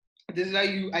this is how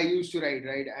I used to write,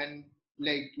 right? And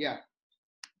like, yeah,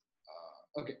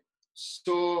 okay.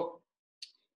 So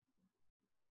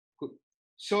cool.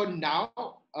 So now,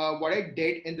 what I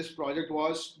did in this project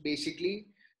was basically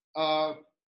uh,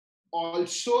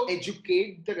 also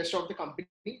educate the rest of the company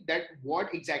that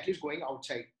what exactly is going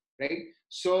outside, right?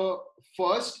 So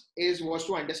first was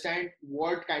to understand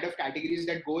what kind of categories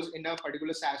that goes in a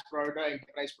particular SaaS product or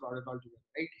enterprise product altogether,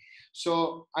 right?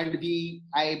 So, and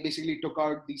I basically took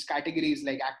out these categories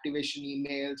like activation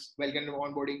emails, welcome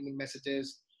onboarding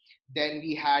messages. Then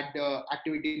we had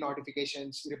activity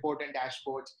notifications, report and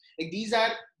dashboards. Like these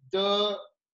are the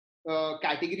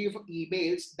category of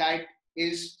emails that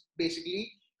is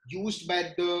basically used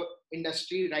by the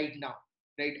industry right now,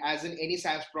 right? As in any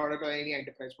SaaS product or any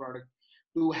enterprise product,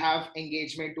 to have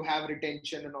engagement, to have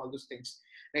retention, and all those things,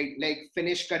 right? Like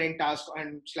finish current task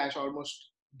and slash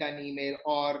almost done email,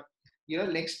 or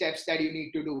next steps that you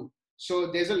need to do.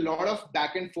 So there's a lot of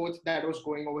back and forth that was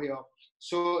going over here.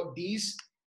 So these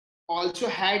also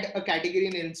had a category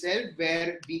in itself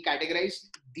where we categorized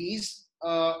these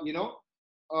emails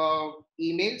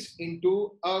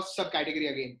into a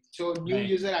subcategory again. So new Right.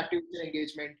 user activity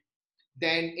engagement,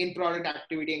 then in product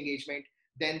activity engagement,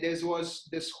 then there was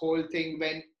this whole thing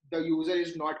when the user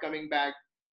is not coming back,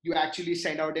 you actually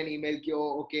send out an email,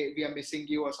 oh, okay, we are missing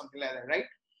you or something like that, right?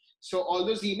 So all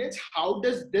those emails, how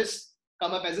does this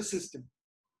come up as a system,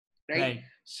 right? Right.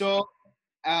 So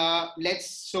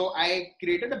so I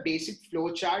created a basic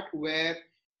flow chart where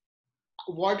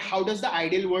how does the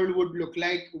ideal world would look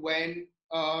like when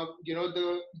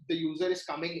the user is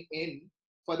coming in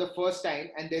for the first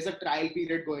time and there's a trial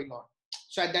period going on.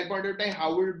 So at that point of time,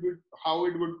 how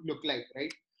it would look like,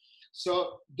 right?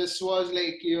 So this was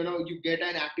like, you get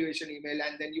an activation email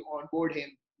and then you onboard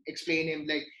him, explain him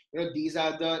like, these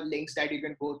are the links that you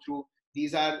can go through.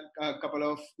 These are a couple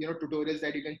of, tutorials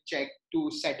that you can check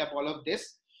to set up all of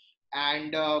this.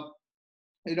 And,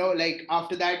 like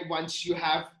after that, once you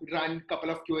have run a couple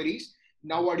of queries,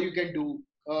 now what you can do.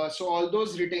 So all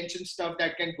those retention stuff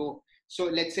that can go. So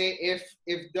let's say if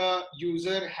the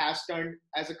user has turned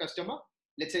as a customer,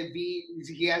 let's say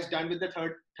he has done with the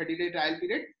 30-day trial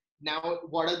period. Now,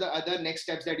 what are the other next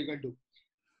steps that you can do?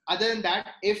 Other than that,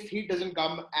 if he doesn't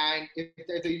come, and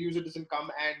if the user doesn't come,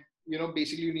 and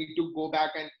basically you need to go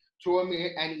back and throw him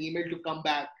an email to come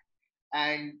back,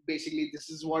 and basically this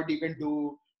is what you can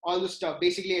do, all the stuff,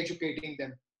 basically educating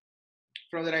them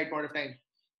from the right point of time.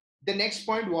 The next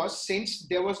point was, since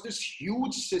there was this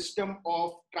huge system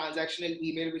of transactional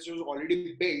email which was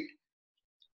already built,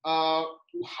 uh,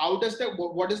 how does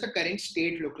what does the current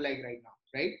state look like right now,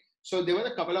 right? So there were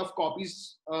a couple of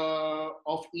copies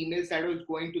of emails that was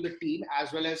going to the team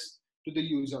as well as to the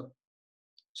user.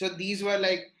 So these were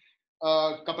like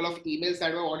a couple of emails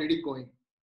that were already going.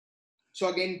 So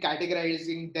again,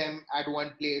 categorizing them at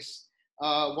one place.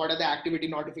 What are the activity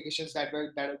notifications that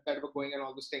were going and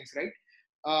all those things, right?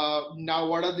 Now,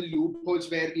 what are the loopholes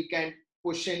where we can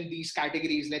push in these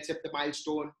categories? Let's say the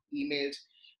milestone emails.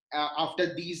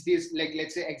 After these, like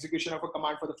let's say execution of a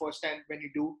command for the first time when you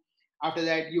do. After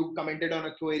that, you commented on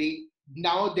a query.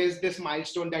 now there's this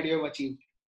milestone that you have achieved,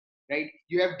 right?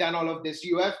 You have done all of this,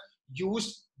 you have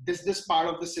used this part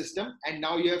of the system, and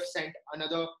now you have sent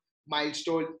another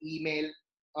milestone email,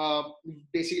 uh,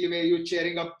 basically where you're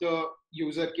cheering up the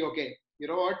user ki, okay, you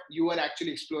know what, you are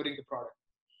actually exploring the product.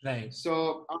 Right.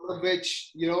 So out of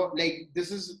which, like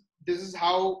this is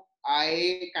how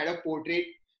I kind of portrayed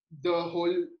the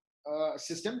whole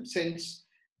system, since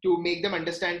to make them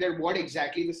understand that what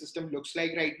exactly the system looks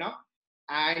like right now,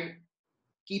 and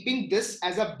keeping this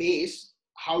as a base,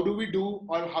 how do we do,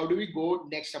 or how do we go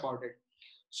next about it.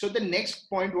 So the next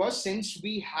point was, since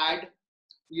we had,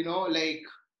 like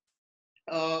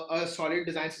a solid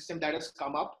design system that has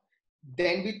come up,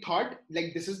 then we thought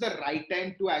like this is the right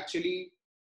time to actually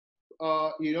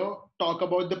talk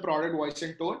about the product voice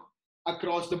and tone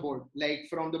across the board, like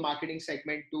from the marketing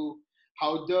segment to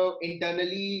how the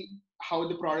internally, how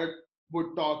the product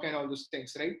would talk and all those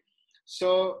things, right?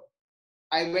 So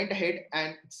I went ahead,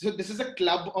 and so this is a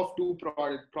club of two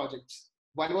projects.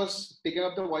 One was picking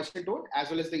up the voice and tone as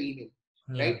well as the email,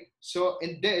 Yeah. right? So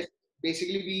in this,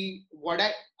 basically,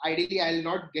 ideally, I'll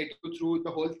not get you through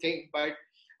the whole thing, but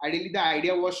ideally the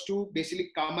idea was to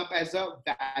basically come up as a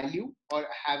value, or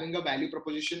having a value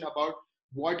proposition about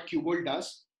what Qubole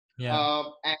does, Yeah.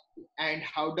 and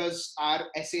how does our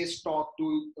essays talk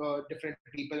to different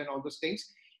people and all those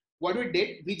things. What we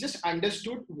did, we just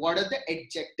understood what are the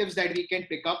adjectives that we can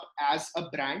pick up as a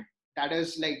brand. That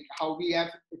is like how we have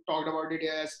talked about it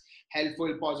as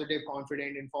helpful, positive,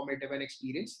 confident, informative, and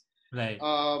experience. Right.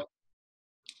 Uh,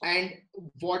 and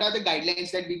what are the guidelines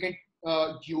that we can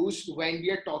use when we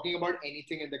are talking about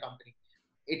anything in the company.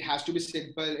 It has to be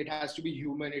simple, it has to be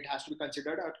human, it has to be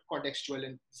considered contextual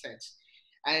in sense,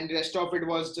 and rest of it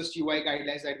was just UI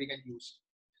guidelines that we can use.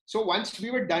 So once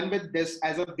we were done with this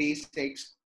as a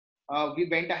basics, we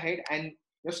went ahead and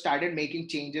started making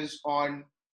changes on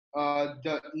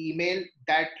the email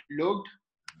that looked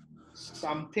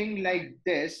something like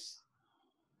this,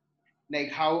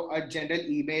 like how a general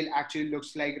email actually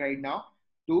looks like right now,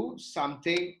 to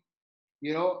something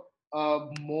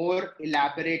more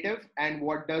elaborative, and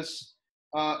what does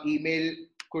email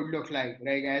could look like,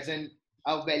 right? As in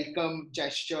a welcome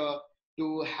gesture,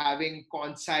 to having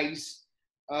concise,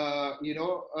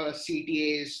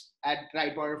 CTAs at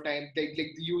right point of time. Like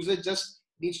the user just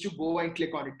needs to go and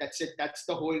click on it. That's it. That's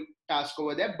the whole task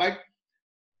over there. But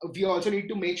we also need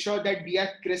to make sure that we are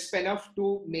crisp enough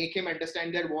to make him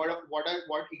understand that what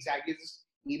exactly this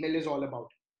email is all about,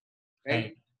 right?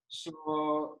 Right.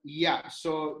 So yeah,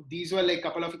 so these were like a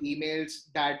couple of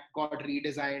emails that got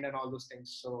redesigned and all those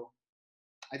things. So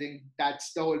I think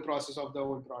that's the whole process of the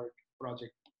whole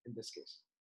project in this case.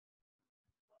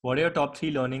 What are your top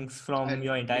three learnings from And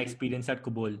your entire experience at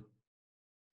Qubole?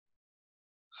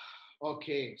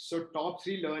 okay, so top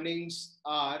three learnings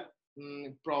are,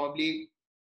 probably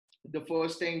the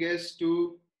first thing is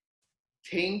to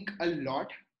think a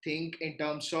lot, think in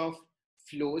terms of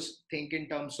flows, think in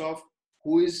terms of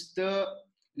who is the,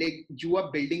 like you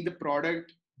are building the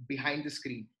product behind the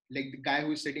screen, like the guy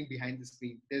who is sitting behind the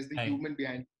screen, there's the Right. human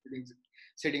behind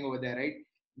sitting over there, right?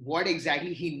 What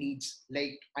exactly he needs,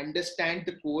 like understand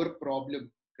the core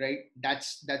problem, right?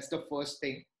 That's the first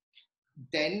thing.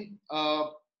 Then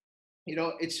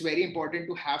it's very important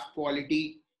to have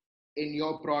quality in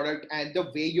your product, and the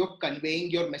way you're conveying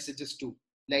your messages to,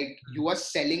 like you are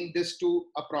selling this to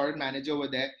a product manager over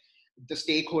there, the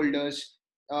stakeholders.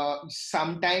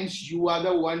 Sometimes you are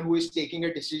the one who is taking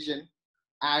a decision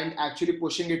and actually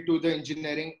pushing it to the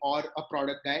engineering or a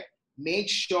product guy. Make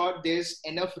sure there's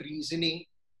enough reasoning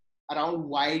around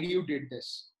why you did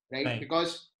this, right? Right.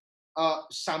 Because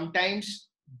sometimes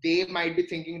they might be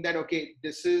thinking that, okay,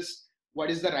 this is what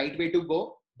is the right way to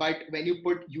go. But when you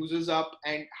put users up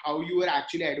and how you are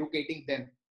actually educating them,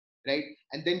 right?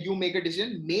 And then you make a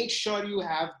decision, make sure you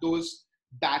have those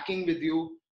backing with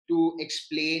you to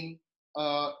explain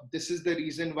this is the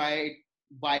reason why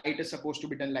it is supposed to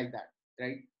be done like that,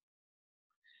 right?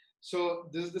 So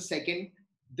this is the second.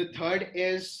 The third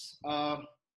is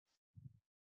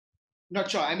not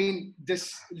sure. I mean,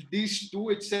 these two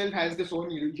itself has this own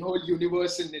whole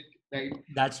universe in it, right?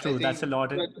 That's I true. think. That's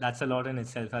a lot in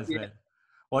itself as Yeah, well.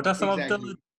 What are some of the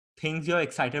exactly. things you're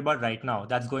excited about right now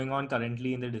that's going on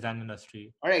currently in the design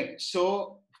industry? All right.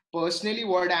 So personally,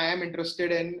 what I am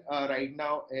interested in right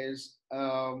now is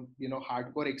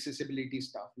hardcore accessibility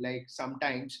stuff. Like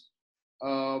sometimes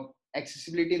uh,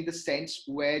 accessibility in the sense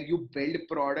where you build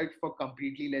product for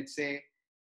completely, let's say,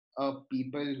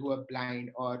 people who are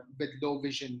blind or with low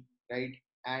vision, right?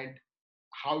 And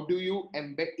how do you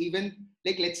embed, even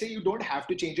like let's say you don't have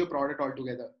to change your product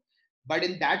altogether, but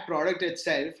in that product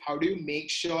itself, how do you make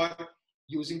sure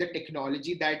using the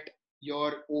technology that your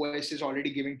OS is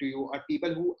already giving to you, or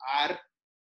people who are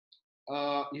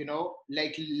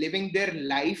like living their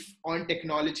life on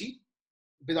technology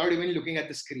without even looking at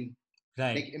the screen.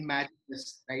 Right. Like imagine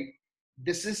this, right?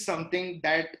 This is something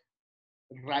that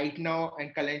right now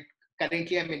and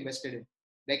currently I'm invested in.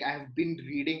 Like I have been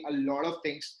reading a lot of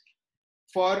things.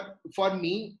 For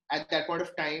me at that point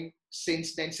of time,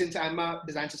 since then, since I'm a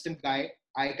design system guy,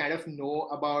 I kind of know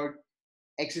about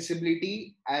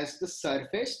accessibility as the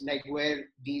surface, like where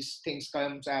these things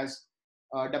comes as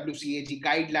WCAG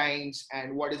guidelines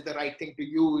and what is the right thing to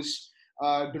use.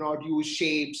 Do not use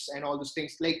shapes and all those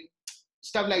things, like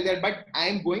stuff like that. But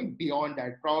I'm going beyond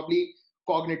that. Probably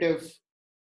cognitive,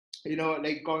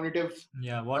 like cognitive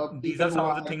Yeah. These people are who some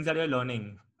of the are, things that you're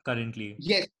learning currently.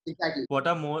 yes, exactly. What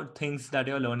are more things that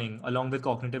you're learning along with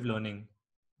cognitive learning?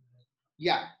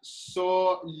 Yeah.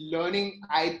 So learning,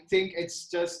 I think it's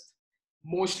just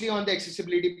mostly on the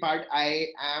accessibility part. I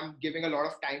am giving a lot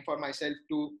of time for myself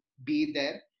to be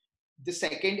there. The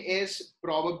second is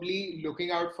probably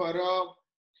looking out for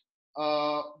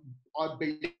or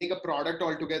building a product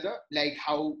altogether, like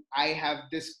how I have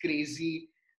this crazy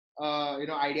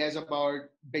ideas about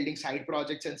building side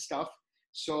projects and stuff.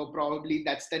 So probably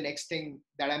that's the next thing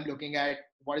that I'm looking at.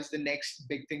 What is the next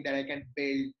big thing that I can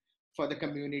build for the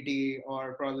community,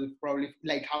 or probably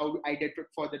like how I did it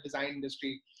for the design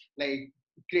industry, like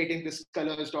creating this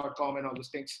colors.com and all those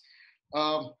things.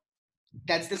 um,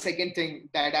 that's the second thing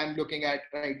that I'm looking at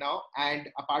right now. And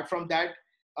apart from that,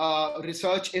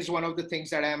 research is one of the things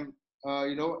that I'm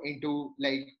into,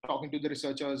 like talking to the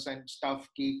researchers and stuff,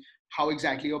 how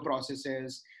exactly your process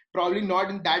is. Probably not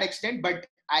in that extent, but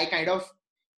I kind of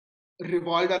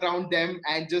revolve around them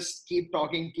and just keep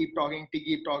talking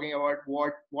about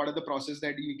what are the process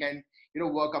that you can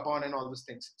work upon and all those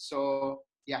things. So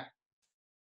yeah.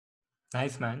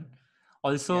 Nice, man.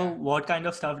 Also, Yeah. what kind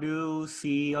of stuff do you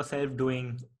see yourself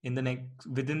doing in the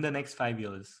within the next 5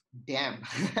 years? Damn.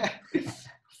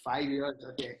 5 years.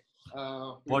 Okay.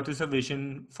 What is a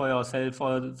vision for yourself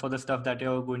for the stuff that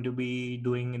you're going to be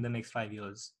doing in the next 5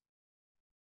 years?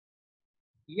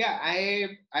 Yeah,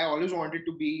 I always wanted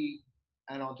to be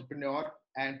an entrepreneur,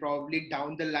 and probably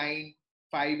down the line,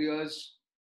 5 years,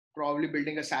 probably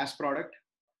building a SaaS product.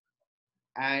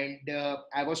 And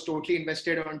I was totally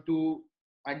invested onto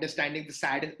understanding the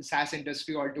SaaS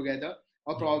industry altogether,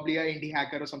 or Yeah. probably a indie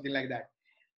hacker or something like that.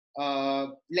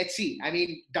 Let's see. I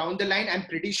mean, down the line, I'm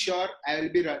pretty sure I will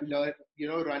be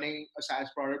running a SaaS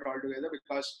product altogether,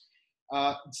 because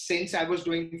since I was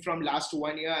doing from last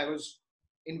 1 year, I was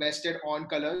invested on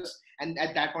Colors, and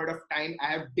at that point of time, I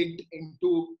have digged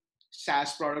into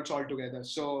SaaS products altogether.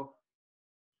 So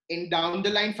in down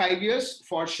the line 5 years,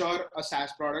 for sure, a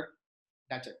SaaS product.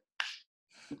 That's it.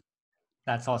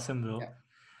 That's awesome, bro. Yeah.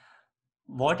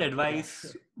 What Yeah.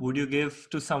 advice would you give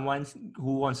to someone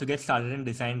who wants to get started in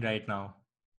design right now?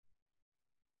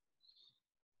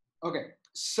 Okay.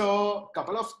 So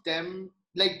couple of them,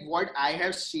 like what I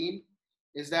have seen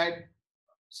is that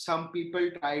some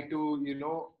people try to,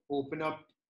 open up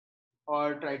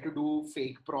or try to do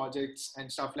fake projects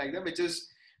and stuff like that, which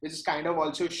is kind of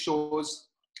also shows,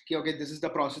 okay, this is the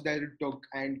process that it took,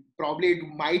 and probably it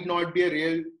might not be a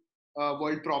real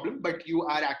world problem, but you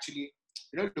are actually,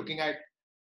 looking at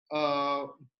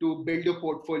to build a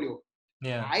portfolio.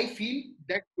 Yeah. I feel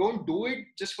that don't do it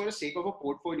just for the sake of a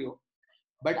portfolio,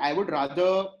 but I would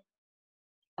rather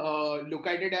look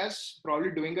at it as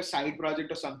probably doing a side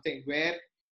project or something where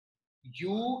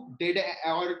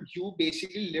or you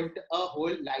basically lived a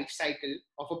whole life cycle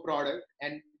of a product,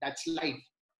 and that's life.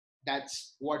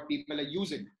 That's what people are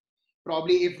using.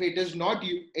 Probably if it is not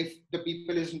you, if the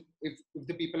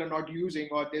people are not using,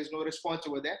 or there's no response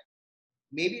over there,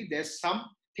 maybe there's some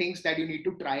things that you need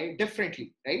to try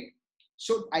differently, right?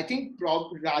 So I think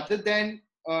rather than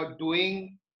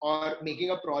doing or making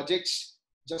a projects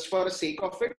just for the sake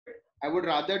of it, I would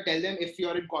rather tell them, if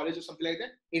you're in college or something like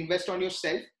that, invest on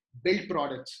yourself, build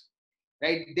products,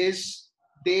 right? There's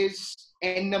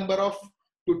n number of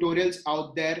tutorials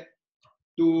out there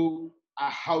to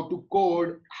how to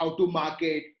code, how to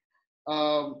market,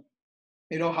 um,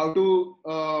 how to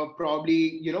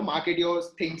probably market your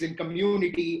things in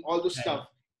community, all those Right. stuff.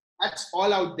 That's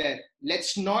all out there.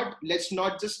 Let's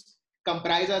not just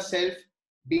comprise ourselves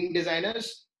being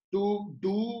designers to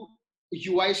do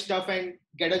UI stuff and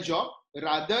get a job.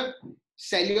 Rather,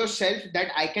 sell yourself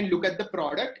that I can look at the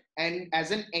product and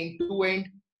as an end-to-end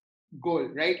goal,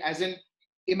 right? As in,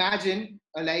 imagine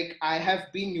like I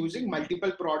have been using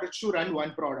multiple products to run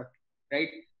one product, right?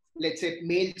 Let's say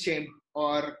Mailchimp,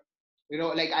 or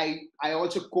like I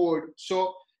also code.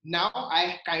 So Now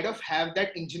I kind of have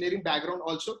that engineering background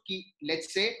also.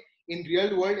 Let's say in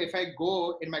real world, if I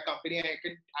go in my company, I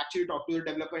can actually talk to the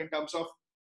developer in terms of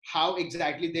how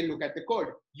exactly they look at the code.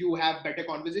 You have better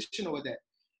conversation over there.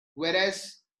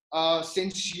 Whereas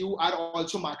since you are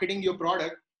also marketing your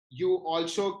product, you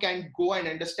also can go and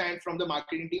understand from the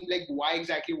marketing team like why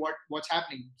exactly what's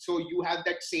happening. So you have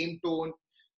that same tone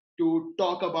to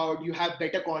talk about. You have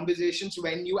better conversations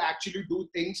when you actually do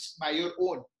things by your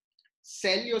own.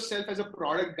 Sell yourself as a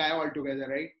product guy altogether,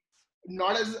 right?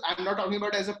 I'm not talking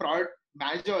about as a product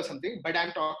manager or something, but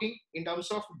I'm talking in terms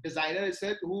of designer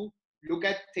itself who look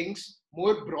at things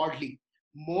more broadly,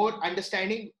 more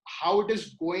understanding how it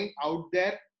is going out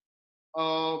there.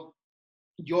 uh,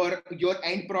 your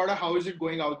end product, how is it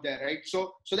going out there, right?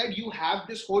 So that you have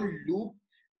this whole loop,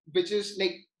 which is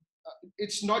like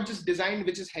it's not just design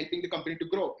which is helping the company to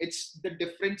grow. It's the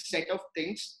different set of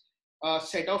things,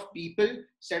 set of people,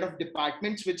 set of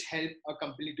departments which help a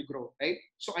company to grow, right?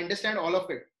 So understand all of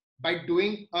it by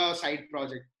doing a side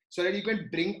project so that you can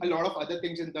bring a lot of other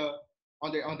things in the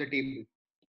on the table.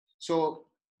 So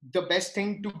the best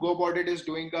thing to go about it is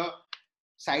doing a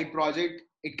side project.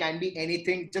 It can be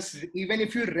anything. Just even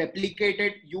if you replicate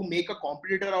it, you make a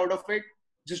competitor out of it,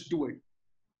 just do it.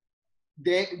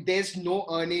 There's no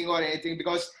earning or anything,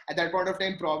 because at that point of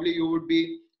time probably you would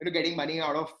be getting money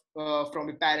out of from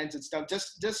your parents and stuff.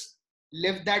 Just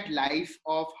live that life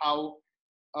of how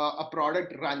a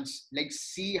product runs, like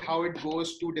see how it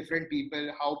goes to different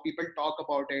people, how people talk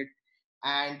about it,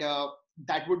 and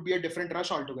that would be a different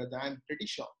rush altogether, I'm pretty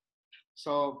sure.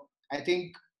 So I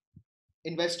think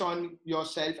invest on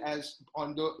yourself as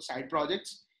on the side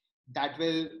projects. That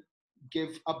will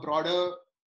give a broader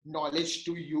knowledge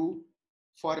to you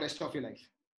for rest of your life.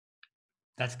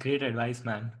 That's great advice,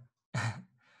 man.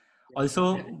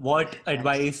 Also, Yeah. what Thanks.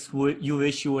 advice would you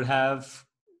wish you would have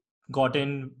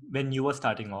gotten when you were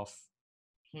starting off?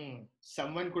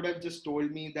 Someone could have just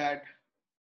told me that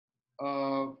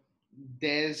uh,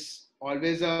 there's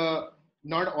always a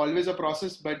not always a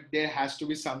process, but there has to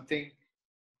be something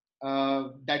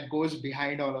that goes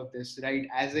behind all of this, right?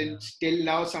 As in, still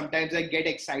now, sometimes I get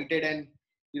excited and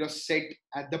sit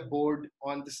at the board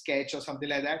on the sketch or something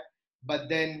like that. But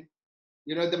then,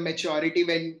 the maturity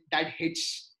when that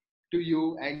hits to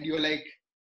you, and you're like,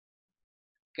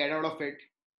 get out of it,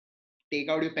 take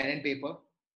out your pen and paper,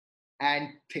 and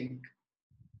think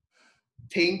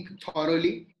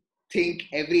thoroughly, think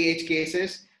every edge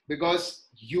cases, because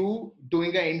you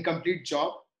doing an incomplete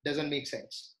job doesn't make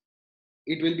sense.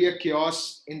 It will be a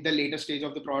chaos in the later stage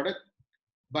of the product,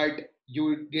 but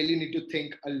you really need to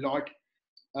think a lot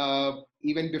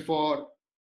even before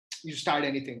you start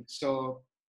anything. So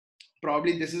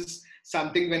probably this is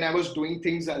something when I was doing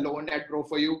things alone at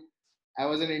Bro4u. I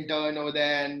was an intern over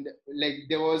there, and like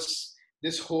there was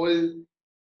this whole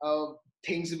uh,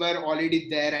 things were already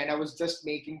there, and I was just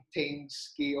making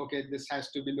things. Okay, this has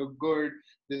to be look good.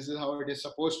 This is how it is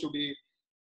supposed to be.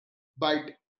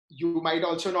 But you might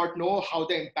also not know how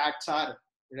the impacts are,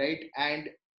 right? And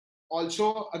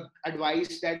also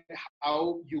advice that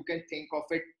how you can think of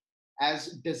it as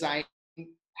design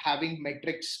having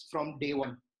metrics from day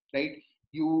one, right?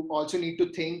 You also need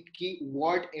to think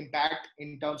what impact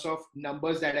in terms of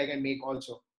numbers that I can make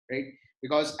also, right?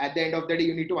 Because at the end of the day,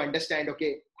 you need to understand,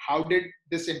 okay, how did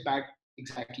this impact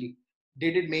exactly?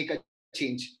 Did it make a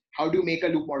change? How do you make a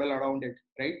loop model around it,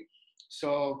 right?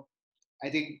 So I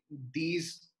think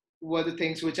these were the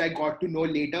things which I got to know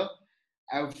later.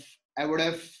 I would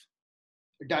have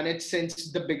done it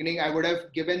since the beginning. I would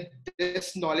have given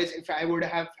this knowledge. If I would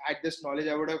have had this knowledge,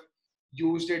 I would have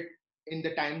used it in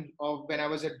the time of when I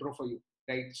was at Bro4u,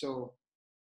 right? So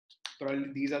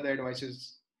probably these are the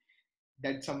advices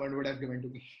that someone would have given to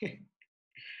me.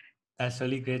 That's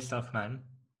really great stuff, man.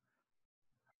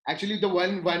 Actually, the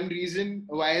one reason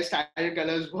why I started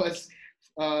Culrs was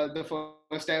the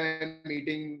first time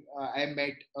I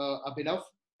met Abhinav,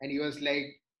 and he was like,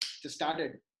 just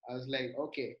started. I was like,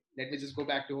 okay, let me just go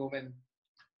back to home,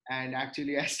 and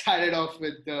actually I started off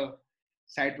with the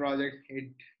side project.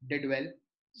 It did well.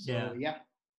 So yeah.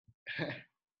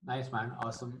 Nice, man.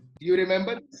 Awesome. You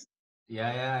remember?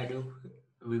 Yeah, I do.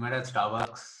 We met at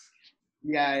Starbucks.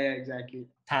 Yeah, exactly.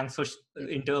 Thanks for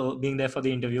being there for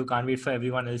the interview. Can't wait for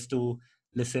everyone else to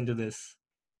listen to this.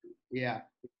 Yeah.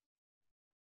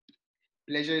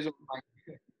 Pleasure is all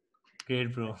mine.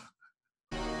 Great, bro.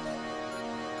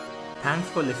 Thanks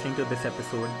for listening to this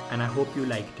episode, and I hope you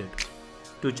liked it.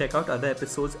 To check out other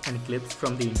episodes and clips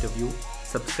from the interview,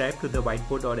 subscribe to the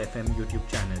Whiteboard.fm YouTube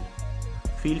channel.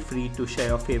 Feel free to share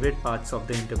your favorite parts of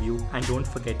the interview, and don't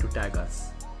forget to tag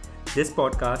us. This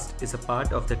podcast is a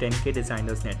part of the 10K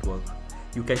Designers Network.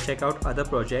 You can check out other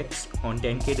projects on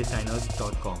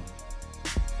 10kdesigners.com.